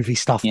on the movie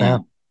stuff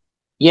now.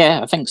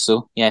 Yeah, I think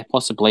so. Yeah,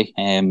 possibly.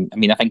 I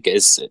mean, I think it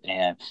is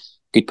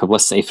good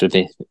publicity for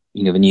the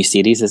the new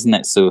series, isn't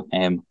it? So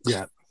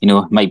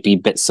might be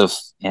bits of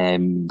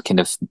kind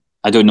of,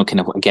 I don't know kind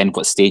of again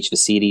what stage the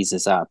series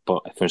is at,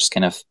 but if there's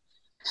kind of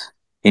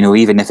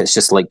even if it's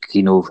just like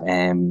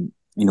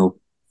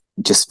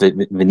just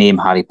the name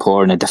Harry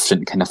Potter in a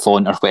different kind of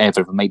font or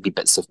whatever, there might be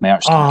bits of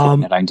merch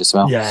kicking around as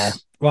well. Yeah,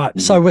 Right,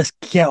 so let's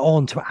get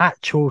on to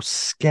actual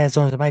scare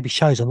zones and maybe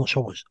shows. I'm not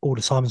sure what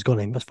order Simon's gone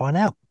in. Let's find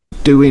out.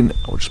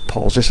 I'll just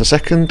pause this a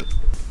second.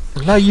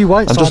 No, you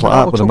won't. And just like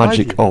that, with the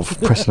magic of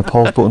pressing the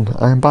pause button,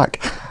 I am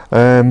back.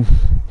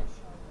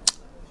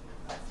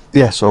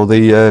 So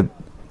the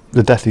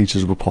Death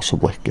Eaters will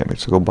possibly get me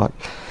to go back.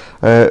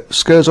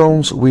 Scare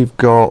zones, we've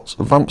got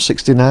Vamp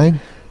 69,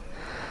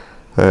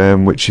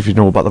 which, if you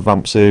know about the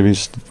Vamp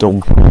series,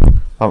 done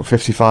Vamp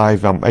 55,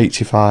 Vamp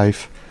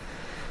 85.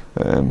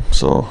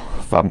 So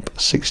Vamp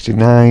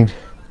 69.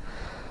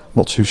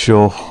 Not too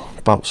sure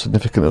about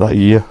significant of that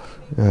year.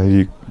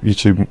 You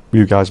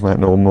guys might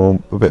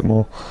know a bit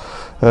more.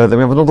 Then we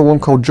have another one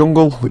called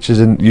Jungle, which is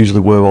usually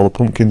where all the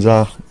pumpkins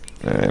are.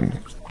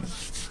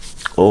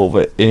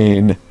 Over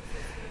in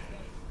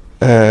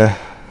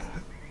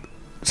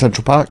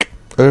Central Park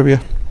area.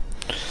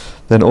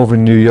 Then over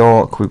in New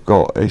York, we've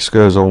got a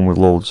scare zone with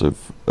loads of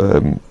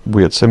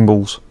weird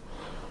symbols.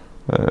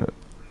 I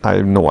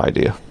have no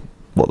idea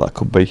what that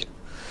could be.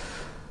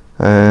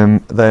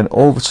 Then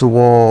over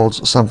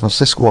towards San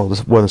Francisco,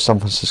 where the San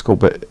Francisco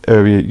bit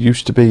area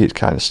used to be, it's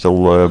kind of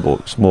still there, but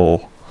it's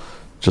more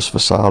just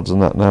facades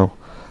and that now.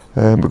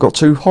 We've got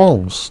two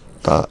horns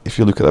that, if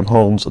you look at them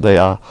horns, they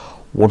are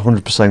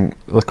 100%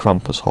 the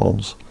Krampus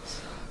horns.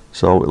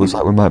 So it looks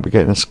like we might be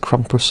getting a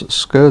Krampus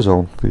scare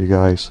zone for you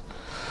guys.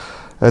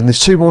 And there's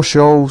two more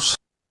shows.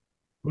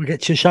 We'll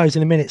get to your shows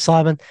in a minute,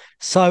 Simon.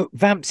 So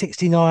Vamp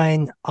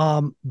 69,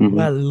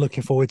 well,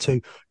 looking forward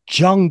to.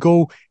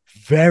 Jungle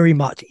very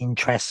much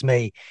interests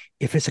me.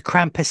 If it's a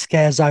Krampus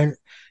scare zone,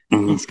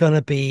 it's going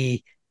to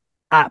be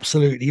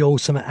absolutely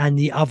awesome. And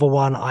the other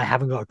one, I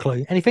haven't got a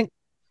clue. Anything?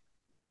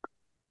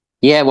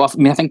 Yeah, well, I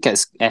mean, I think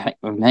it's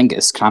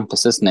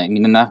Krampus, isn't it? I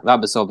mean, and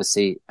that was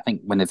obviously, I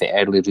think, one of the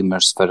early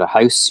rumours for a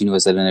house.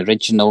 Is it an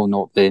original,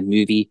 not the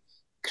movie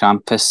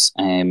Krampus?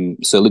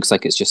 So it looks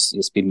like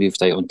it's been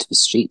moved out onto the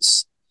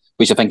streets,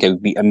 which I think it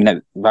would be. I mean,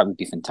 that would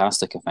be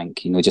fantastic. I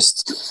think the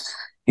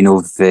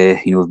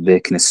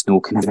kind of snow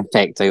kind of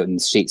effect out in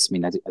the streets. I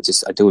mean, I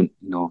just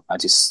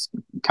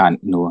can't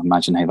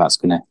imagine how that's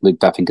going to look.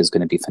 But I think it's going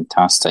to be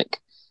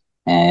fantastic.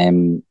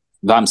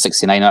 Vamp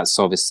 69, that's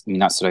obvious. I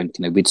mean, that's around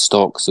kind of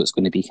Woodstock, so it's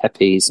going to be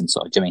hippies and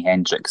sort of Jimi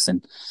Hendrix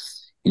and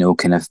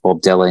kind of Bob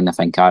Dylan. I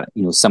think are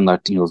similar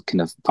to kind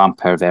of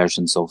vampire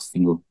versions of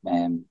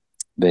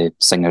the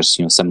singers,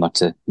 similar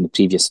to the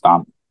previous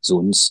Vamp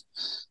zones.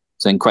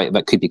 So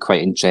that could be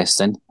quite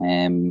interesting.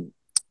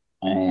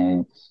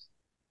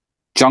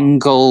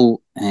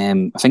 Jungle,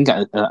 I think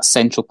at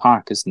Central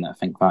Park, isn't it? I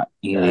think that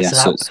area.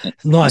 So it's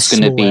nice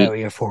going to be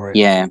area for it.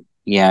 Yeah.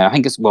 I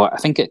think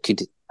it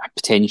could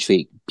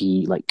potentially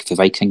be like the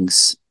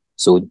Vikings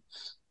zone.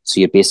 So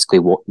you're basically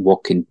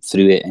walking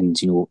through it, and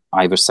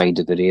either side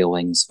of the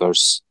railings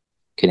there's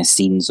kind of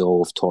scenes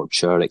of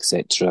torture,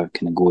 etc.,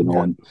 kind of going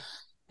on,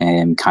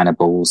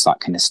 cannibals, that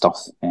kind of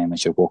stuff,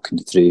 as you're walking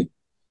through.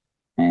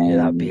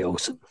 That'd be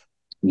awesome.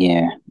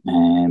 Yeah.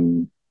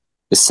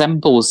 The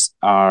symbols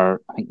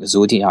are, I think, the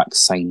zodiac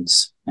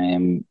signs.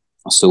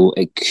 So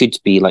it could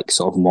be like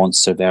sort of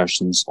monster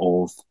versions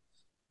of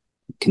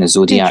kind of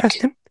zodiac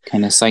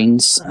kind of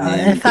signs.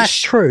 If that's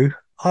true,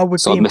 I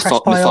would be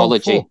impressed by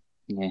mythology.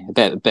 Yeah, a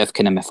bit of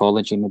kind of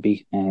mythology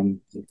maybe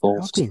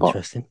involved. That'd be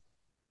interesting.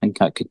 I think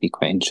that could be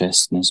quite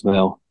interesting as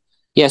well.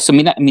 Yeah, so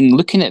I mean,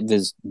 looking at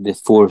the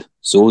four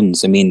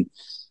zones, I mean,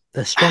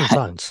 they're strong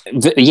zones.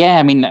 Yeah,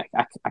 I mean, I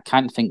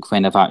can't think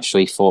when I've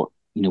actually thought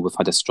we've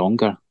had a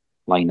stronger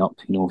lineup.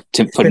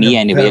 For me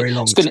anyway,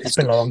 it's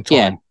been a long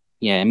time.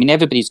 Yeah. I mean,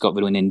 everybody's got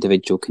their own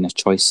individual kind of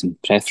choice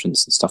and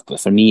preference and stuff, but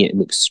for me, it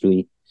looks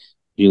really,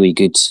 really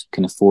good.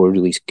 Kind of four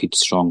really good,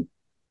 strong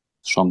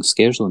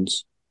scare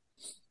zones.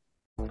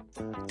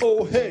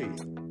 Oh hey,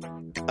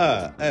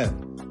 I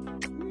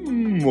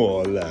am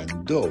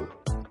Orlando,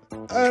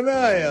 and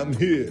I am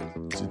here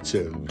to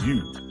tell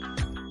you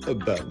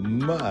about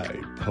my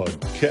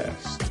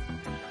podcast.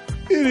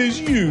 It is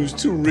used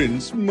to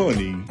rinse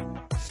money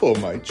for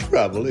my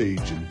travel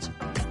agent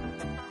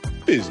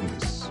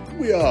business.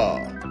 We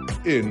are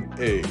in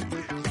a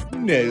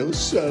nail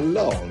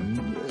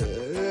salon.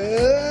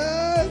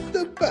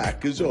 The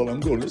back is all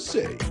I'm going to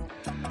say.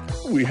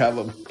 We have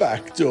a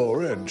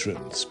backdoor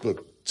entrance,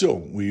 but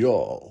don't we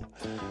all?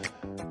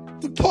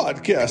 The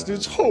podcast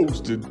is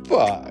hosted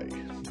by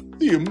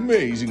the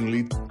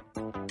amazingly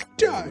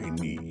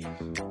tiny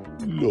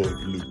Lord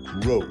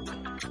Luke Rowe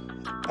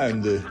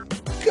and the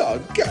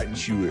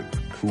gargantuan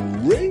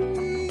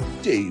Craig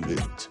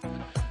David,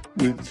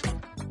 with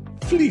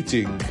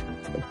fleeting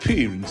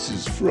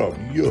appearances from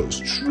yours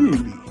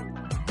truly,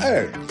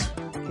 and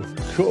of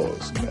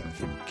course not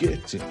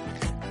forgetting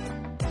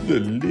the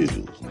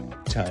little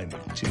Tiny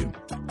Tim.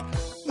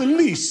 The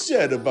least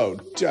said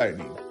about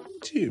Tiny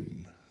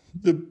Tim,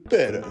 the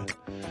better.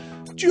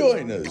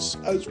 Join us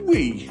as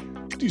we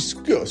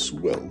discuss,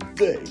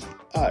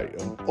 I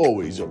am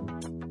always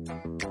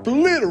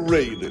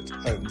obliterated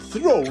and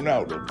thrown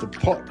out of the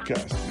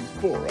podcast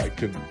before I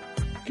can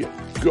get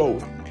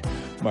going.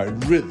 My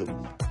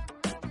rhythm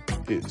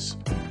is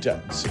a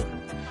dancer.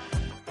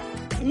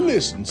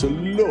 Listen to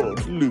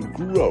Lord Luke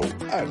Rowe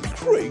and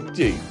Craig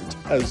David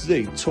as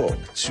they talk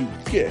to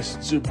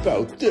guests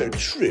about their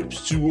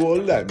trips to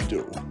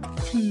Orlando,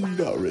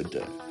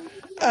 Florida.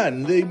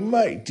 And they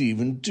might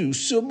even do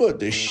some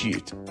other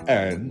shit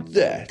and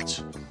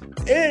that.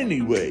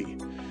 Anyway,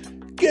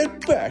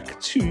 get back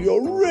to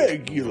your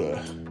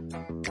regular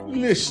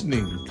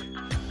listening.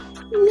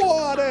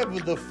 Whatever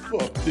the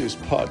fuck this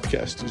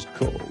podcast is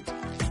called.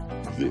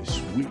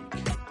 This week,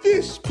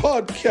 this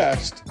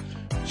podcast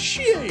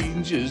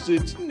changes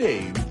its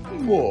name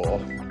more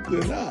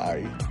than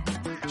I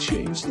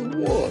change the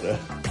water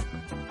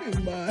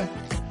in my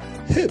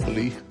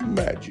heavily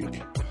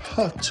magic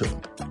hot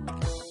tub.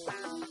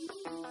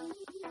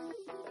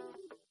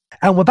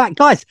 And we're back,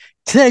 guys.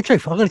 To tell you the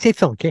truth, I'm going to tell you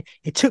something.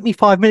 It took me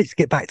 5 minutes to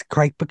get back to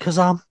Craig because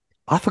I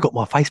forgot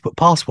my Facebook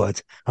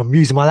passwords. I'm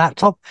using my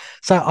laptop,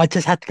 so I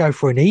just had to go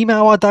for an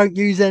email I don't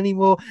use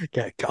anymore.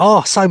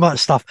 So much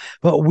stuff.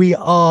 But we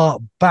are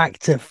back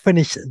to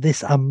finish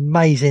this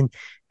amazing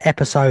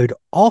episode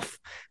off,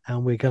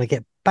 and we're going to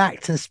get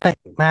back to the spec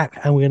map,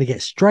 and we're going to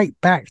get straight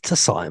back to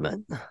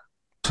Simon.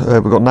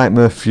 We've got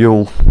Nightmare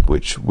Fuel,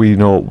 which we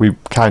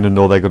kind of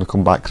know they're going to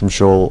come back. 'Cause I'm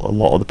sure a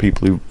lot of the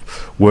people who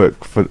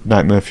work for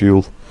Nightmare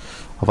Fuel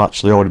have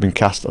actually already been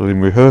cast in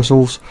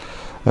rehearsals.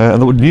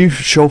 And the new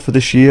show for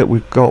this year,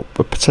 we've got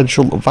a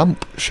potential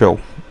Vamp show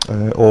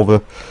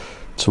over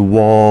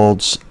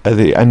towards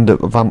the end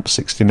of Vamp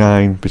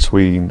 69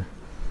 between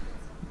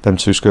them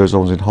two scare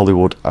zones in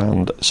Hollywood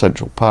and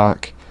Central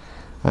Park.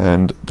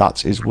 And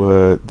that is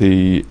where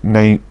the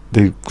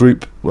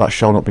group that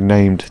shall not be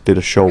named did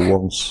a show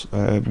once,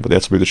 but they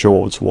had to move the show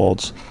over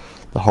towards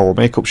the horror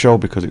makeup show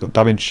because it got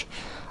damaged.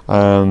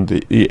 And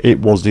it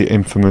was the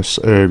infamous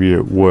area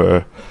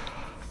where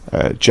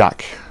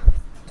Jack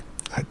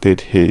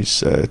did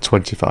his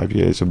 25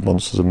 years of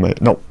Monsters and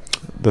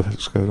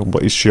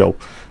but his show.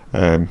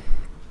 It's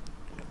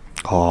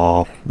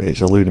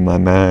eluding my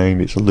mind.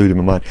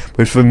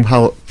 But from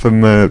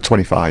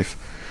 25.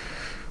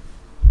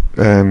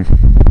 It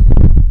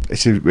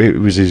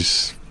was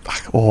his.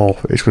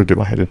 It's going to do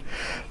my head in.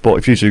 But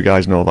if you two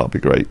guys know, that'd be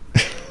great.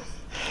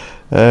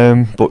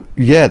 But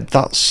yeah,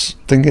 that's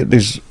thinking.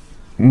 There's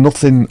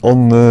nothing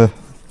on the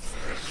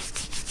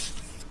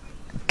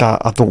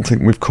that I don't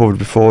think we've covered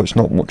before. It's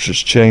not much has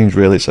changed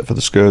really, except for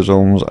the scare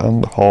zones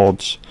and the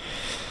hordes.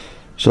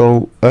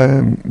 So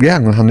I'm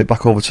going to hand it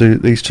back over to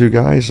these two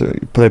guys.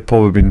 They've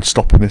probably been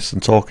stopping this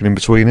and talking in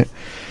between it.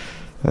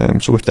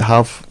 So if they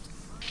have,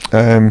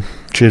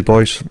 cheers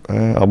boys.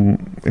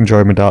 I'm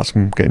enjoying my darts.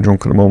 I'm getting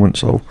drunk at the moment,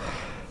 so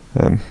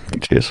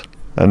cheers.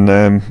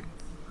 And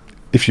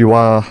if you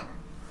are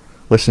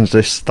listening to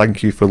this,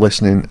 thank you for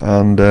listening,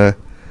 and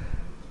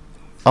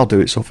I'll do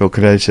it so Phil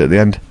can edit it at the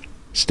end.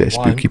 Stay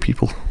spooky,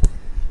 people.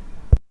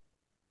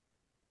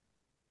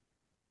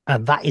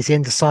 And that is the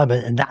end of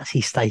Simon, and that's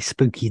he stays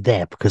spooky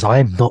there because I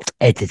am not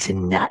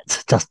editing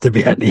that just to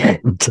be at the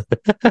end.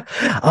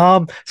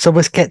 So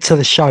let's get to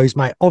the shows,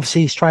 mate.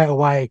 Obviously, straight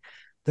away,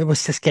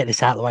 let's just get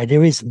this out of the way.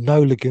 There is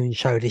no Lagoon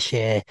show this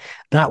year.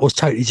 That was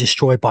totally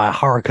destroyed by a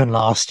hurricane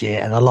last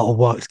year, and a lot of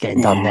work's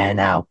getting done there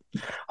now,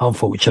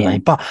 unfortunately. Yeah.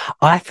 But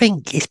I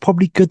think it's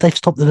probably good they've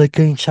stopped the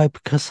Lagoon show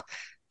because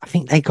I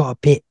think they got a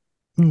bit.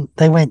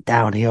 They went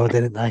downhill,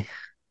 didn't they?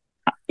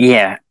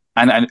 Yeah,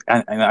 and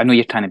I know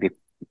you're trying to be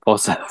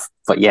positive,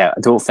 but yeah, I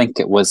don't think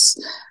it was.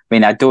 I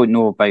mean, I don't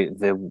know about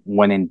the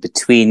one in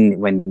between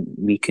when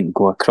we couldn't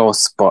go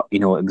across, but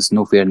it was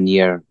nowhere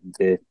near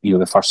the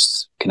the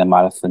first kind of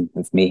marathon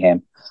of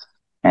Mayhem,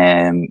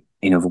 the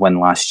one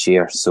last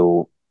year.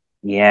 So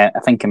yeah, I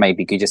think it might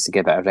be good just to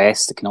give it a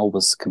rest. It can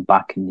always come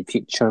back in the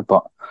future,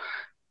 but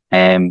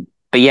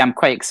yeah, I'm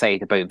quite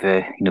excited about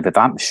the the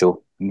Vamp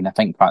show. I mean, I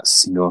think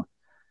that's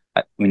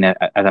I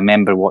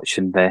remember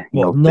watching the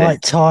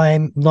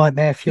nighttime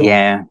Nightmare Fuel.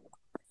 Yeah.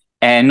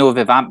 No,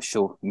 the Vamp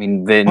show. I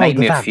mean, the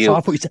Nightmare Fuel.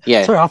 I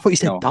thought you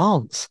said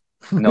dance.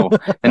 No,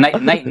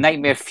 the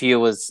Nightmare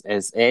Fuel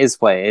is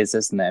what it is,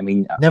 isn't it? I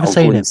mean, never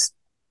seen it.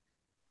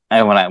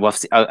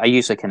 I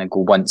usually kind of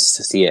go once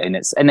to see it, and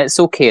it's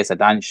okay as a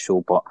dance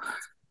show, but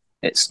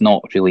it's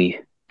not really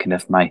kind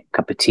of my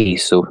cup of tea.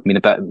 So I mean,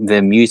 about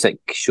the music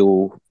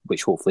show,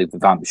 which hopefully the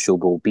Vamp show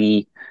will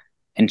be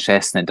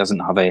interesting. It doesn't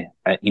have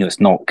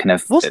it's not kind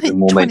of wasn't it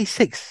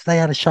 26? They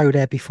had a show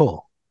there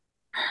before.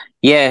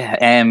 Yeah,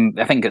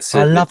 I think it's.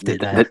 I loved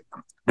it.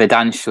 The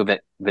dance show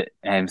that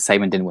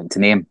Simon didn't want to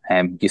name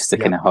used to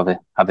kind of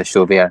have a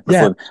show there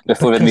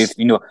before it moved.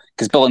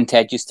 Because Bill and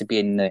Ted used to be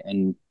in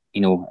and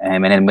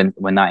then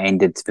when that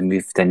ended, they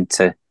moved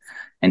into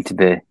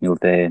the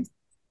the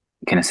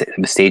kind of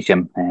the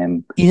stadium.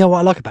 You know what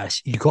I like about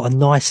it? You've got a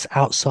nice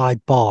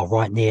outside bar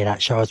right near that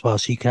show as well,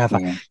 so you can have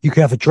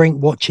a drink,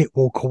 watch it,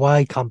 walk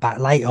away, come back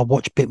later,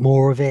 watch a bit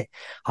more of it.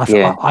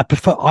 I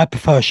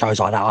prefer shows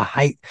like that. I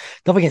hate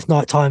nothing against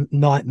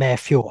Nightmare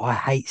Fuel. I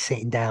hate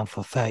sitting down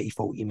for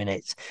 30-40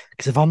 minutes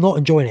because if I'm not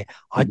enjoying it,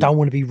 I don't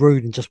want to be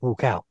rude and just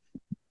walk out.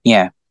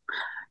 Yeah,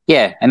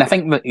 and I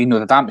think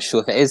the Vamp show,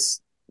 if it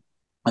is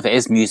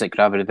music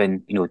rather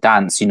than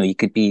dance, you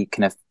could be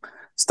kind of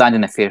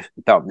standing a fair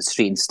bit up the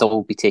street and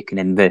still be taking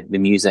in the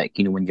music,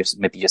 when you're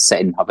maybe just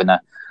sitting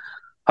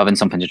having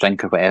something to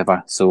drink or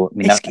whatever. So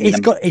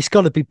it's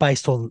got to be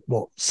based on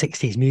what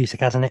 60s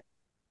music, hasn't it?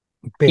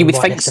 You would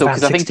think so,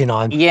 because I think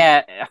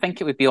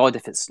it would be odd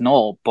if it's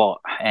not, but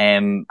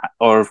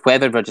or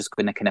whether we're just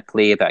going to kind of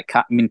play a bit of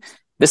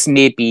this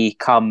may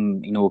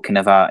become kind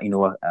of a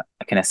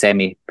kind of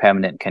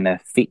semi-permanent kind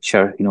of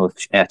feature,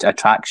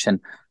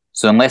 attraction.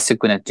 So unless they're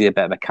going to do a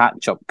bit of a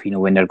catch up,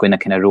 when they're going to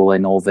kind of roll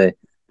in all the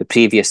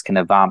previous kind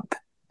of vamp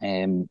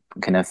kind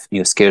of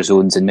scare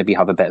zones and maybe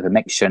have a bit of a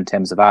mixture in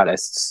terms of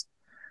artists,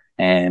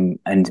 and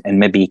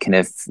maybe kind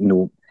of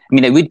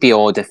it would be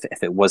odd if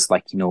it was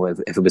like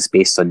if it was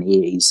based on the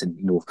 80s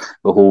and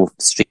the whole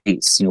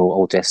streets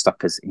all dressed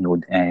up as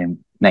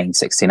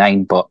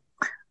 1969, but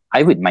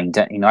I wouldn't mind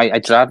it.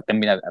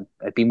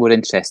 I'd be more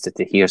interested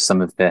to hear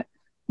some of the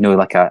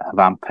like a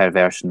vampire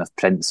version of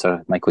Prince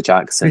or Michael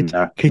Jackson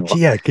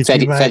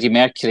Freddie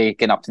Mercury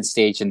getting up on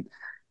stage, and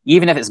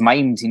even if it's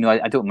mimed,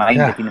 I don't mind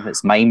even if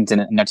it's mimed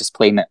and they're just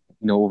playing it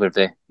over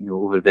the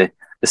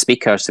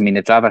speakers. I mean,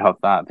 I'd rather have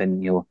that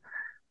than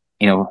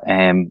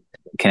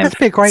kind That'd of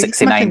be a great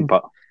 69,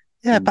 but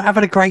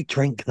having a great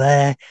drink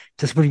there,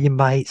 just with your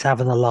mates,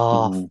 having a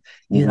laugh,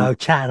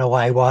 chatting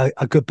away while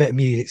a good bit of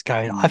music's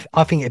going.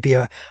 I think it'd be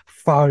a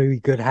thoroughly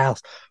good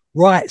house.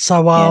 Right,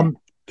 so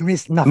there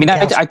is nothing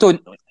else. I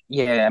don't.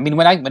 Yeah, I mean,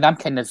 when I'm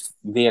kind of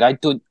there, I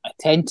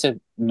tend to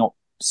not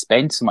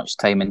spend so much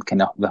time in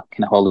kind of the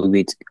kind of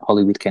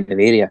Hollywood kind of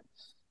area.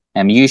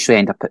 Usually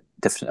end up at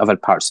different other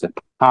parts of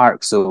the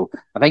park. So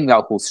I think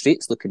that whole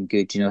street's looking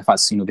good. If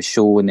that's the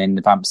show and then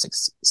the Vamp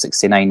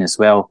 69 as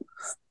well.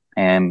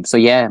 So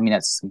yeah, I mean,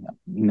 it's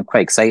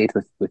quite excited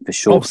with the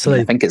show. Obviously,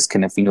 I think it's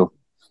kind of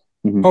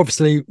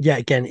obviously,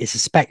 again, it's a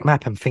spec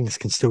map and things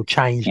can still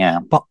change. Yeah,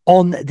 but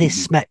on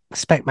this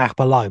spec map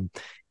alone,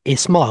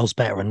 it's miles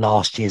better than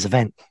last year's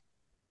event.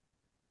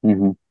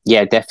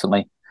 Yeah,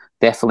 definitely.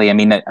 I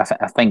mean,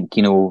 I think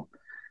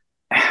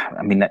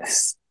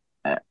it's.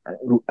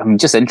 I'm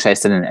just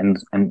interested in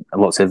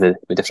lots of the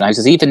different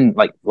houses. Even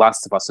like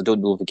Last of Us, I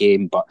don't know the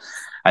game, but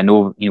I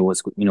know a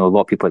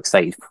lot of people are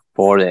excited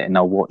for it, and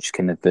I'll watch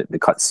kind of the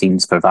cut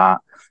scenes for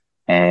that.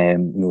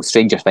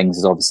 Stranger Things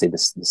is obviously the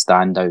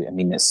standout. I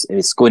mean,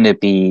 it's going to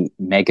be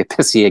mega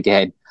busy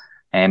again,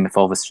 with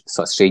all the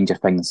sort of Stranger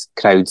Things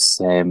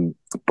crowds.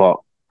 But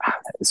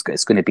it's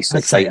going to be so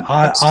exciting.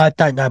 I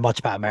don't know much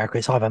about America.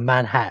 It's either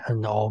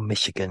Manhattan or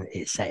Michigan.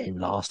 It's set in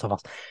Last of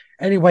Us.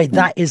 Anyway,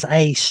 that is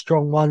a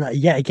strong one.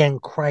 Yet again,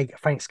 Craig,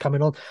 thanks for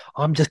coming on.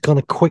 I'm just going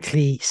to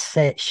quickly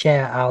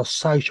share our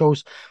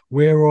socials.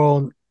 We're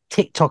on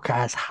TikTok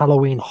as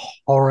Halloween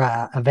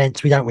Horror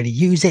Events. We don't really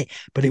use it,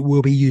 but it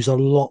will be used a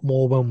lot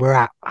more when we're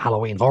at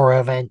Halloween Horror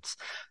Events.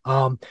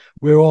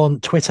 We're on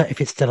Twitter,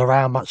 if it's still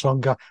around much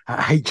longer,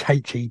 at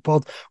HHE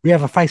Pod. We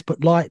have a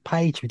Facebook like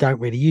page. We don't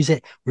really use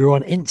it. We're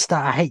on Insta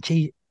at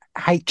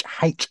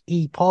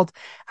HHE Pod.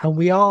 And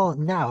we are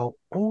now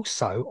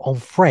also on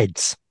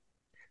Threads.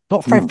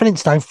 Not Fred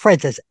Flintstone,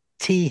 Threads as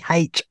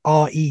THREDS.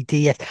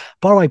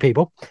 By the way,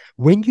 people,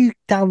 when you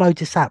download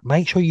this app,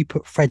 make sure you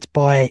put Threads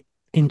by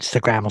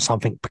Instagram or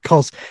something,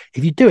 because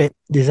if you do it,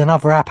 there's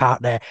another app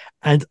out there,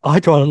 and I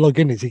try to log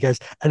in as he goes,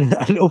 and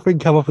a little thing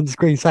come up on the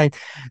screen saying,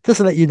 just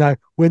to let you know,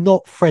 we're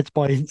not Threads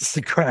by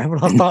Instagram.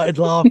 And I started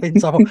laughing.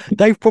 So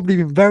they've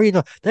probably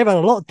been they've had a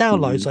lot of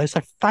downloads,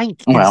 so thank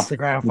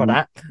Instagram for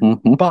that.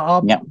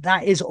 But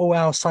that is all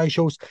our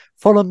socials.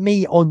 Follow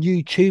me on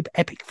YouTube,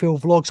 Epic Phil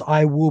Vlogs.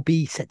 I will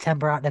be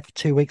September out there for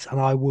 2 weeks, and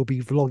I will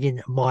be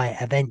vlogging my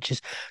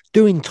adventures,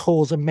 doing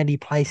tours in many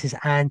places,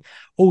 and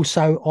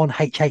also on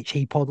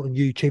HHE Pod on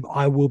YouTube.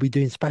 I will be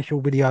doing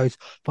special videos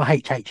for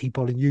HHE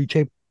Pod on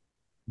YouTube.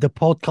 The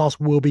podcast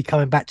will be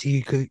coming back to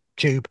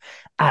YouTube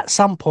at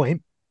some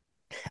point,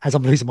 as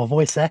I'm losing my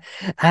voice there.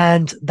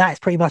 And that's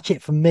pretty much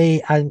it for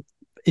me. And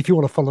if you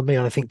want to follow me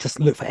on, I think just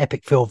look for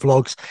Epic Phil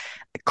Vlogs.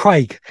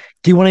 Craig,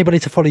 do you want anybody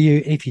to follow you?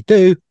 And if you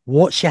do,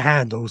 what's your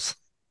handles?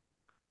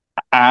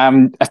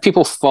 If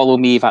people follow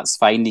me, that's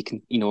fine. You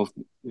can,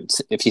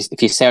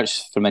 if you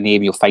search for my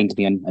name, you'll find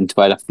me on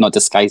Twitter. I've not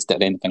disguised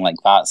it or anything like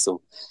that.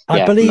 So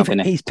I believe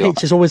his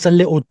picture's always a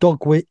little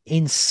dog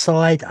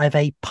inside of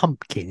a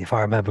pumpkin, if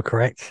I remember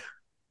correct.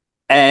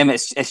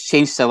 It's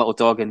changed to a little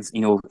dog, and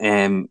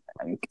in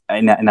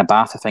a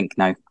bath, I think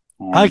now.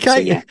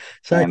 Okay,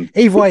 so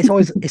either way,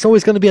 it's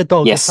always going to be a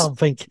dog or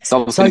something. It's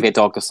always going to be a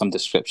dog of some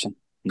description.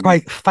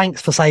 Great,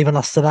 thanks for saving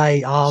us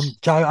today,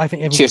 Joe. I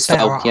think everyone's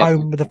better at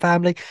home with the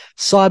family.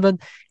 Simon,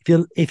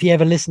 if you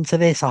ever listen to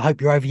this, I hope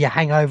you're over your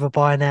hangover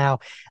by now.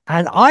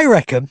 And I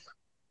reckon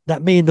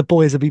that me and the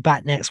boys will be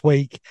back next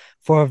week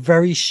for a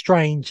very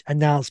strange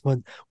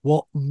announcement,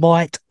 what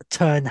might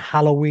turn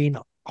Halloween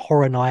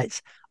Horror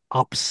Nights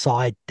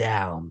upside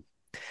down.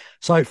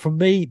 So from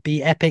me,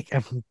 be epic,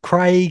 and from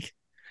Craig,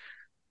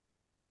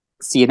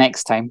 see you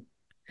next time.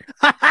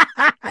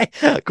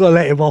 Gotta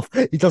let him off.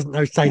 He doesn't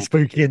know stay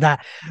spooky in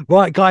that.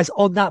 Right, guys,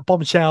 on that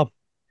bombshell,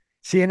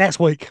 see you next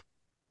week.